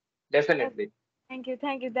 definitely, uh, definitely. thank you.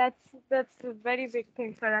 That's a very big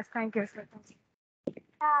thing for us. Thank you, sir. Thank you.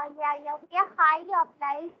 Yeah, we are highly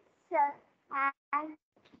obliged, sir, and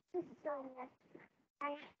this is so nice.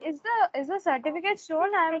 And Is the certificate shown?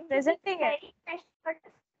 I'm like this is presenting it. very fresh for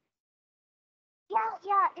us.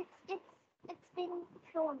 Yeah, it's been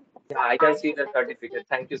shown. Yeah, So I can I see would the like to say certificate.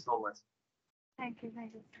 Thank you so much. Thank you.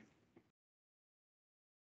 thank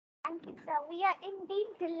you, sir. We are indeed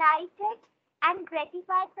delighted and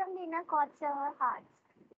gratified from the inner chords of our hearts.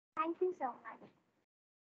 Thank you so much.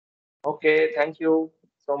 Okay, thank you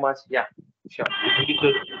so much. Yeah, sure. Thank you,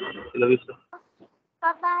 sir. I love you, sir.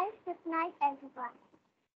 Bye bye. Good night, everyone.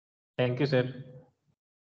 Thank you, sir.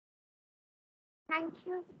 Thank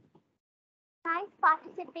you. Nice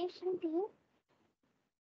participation, team.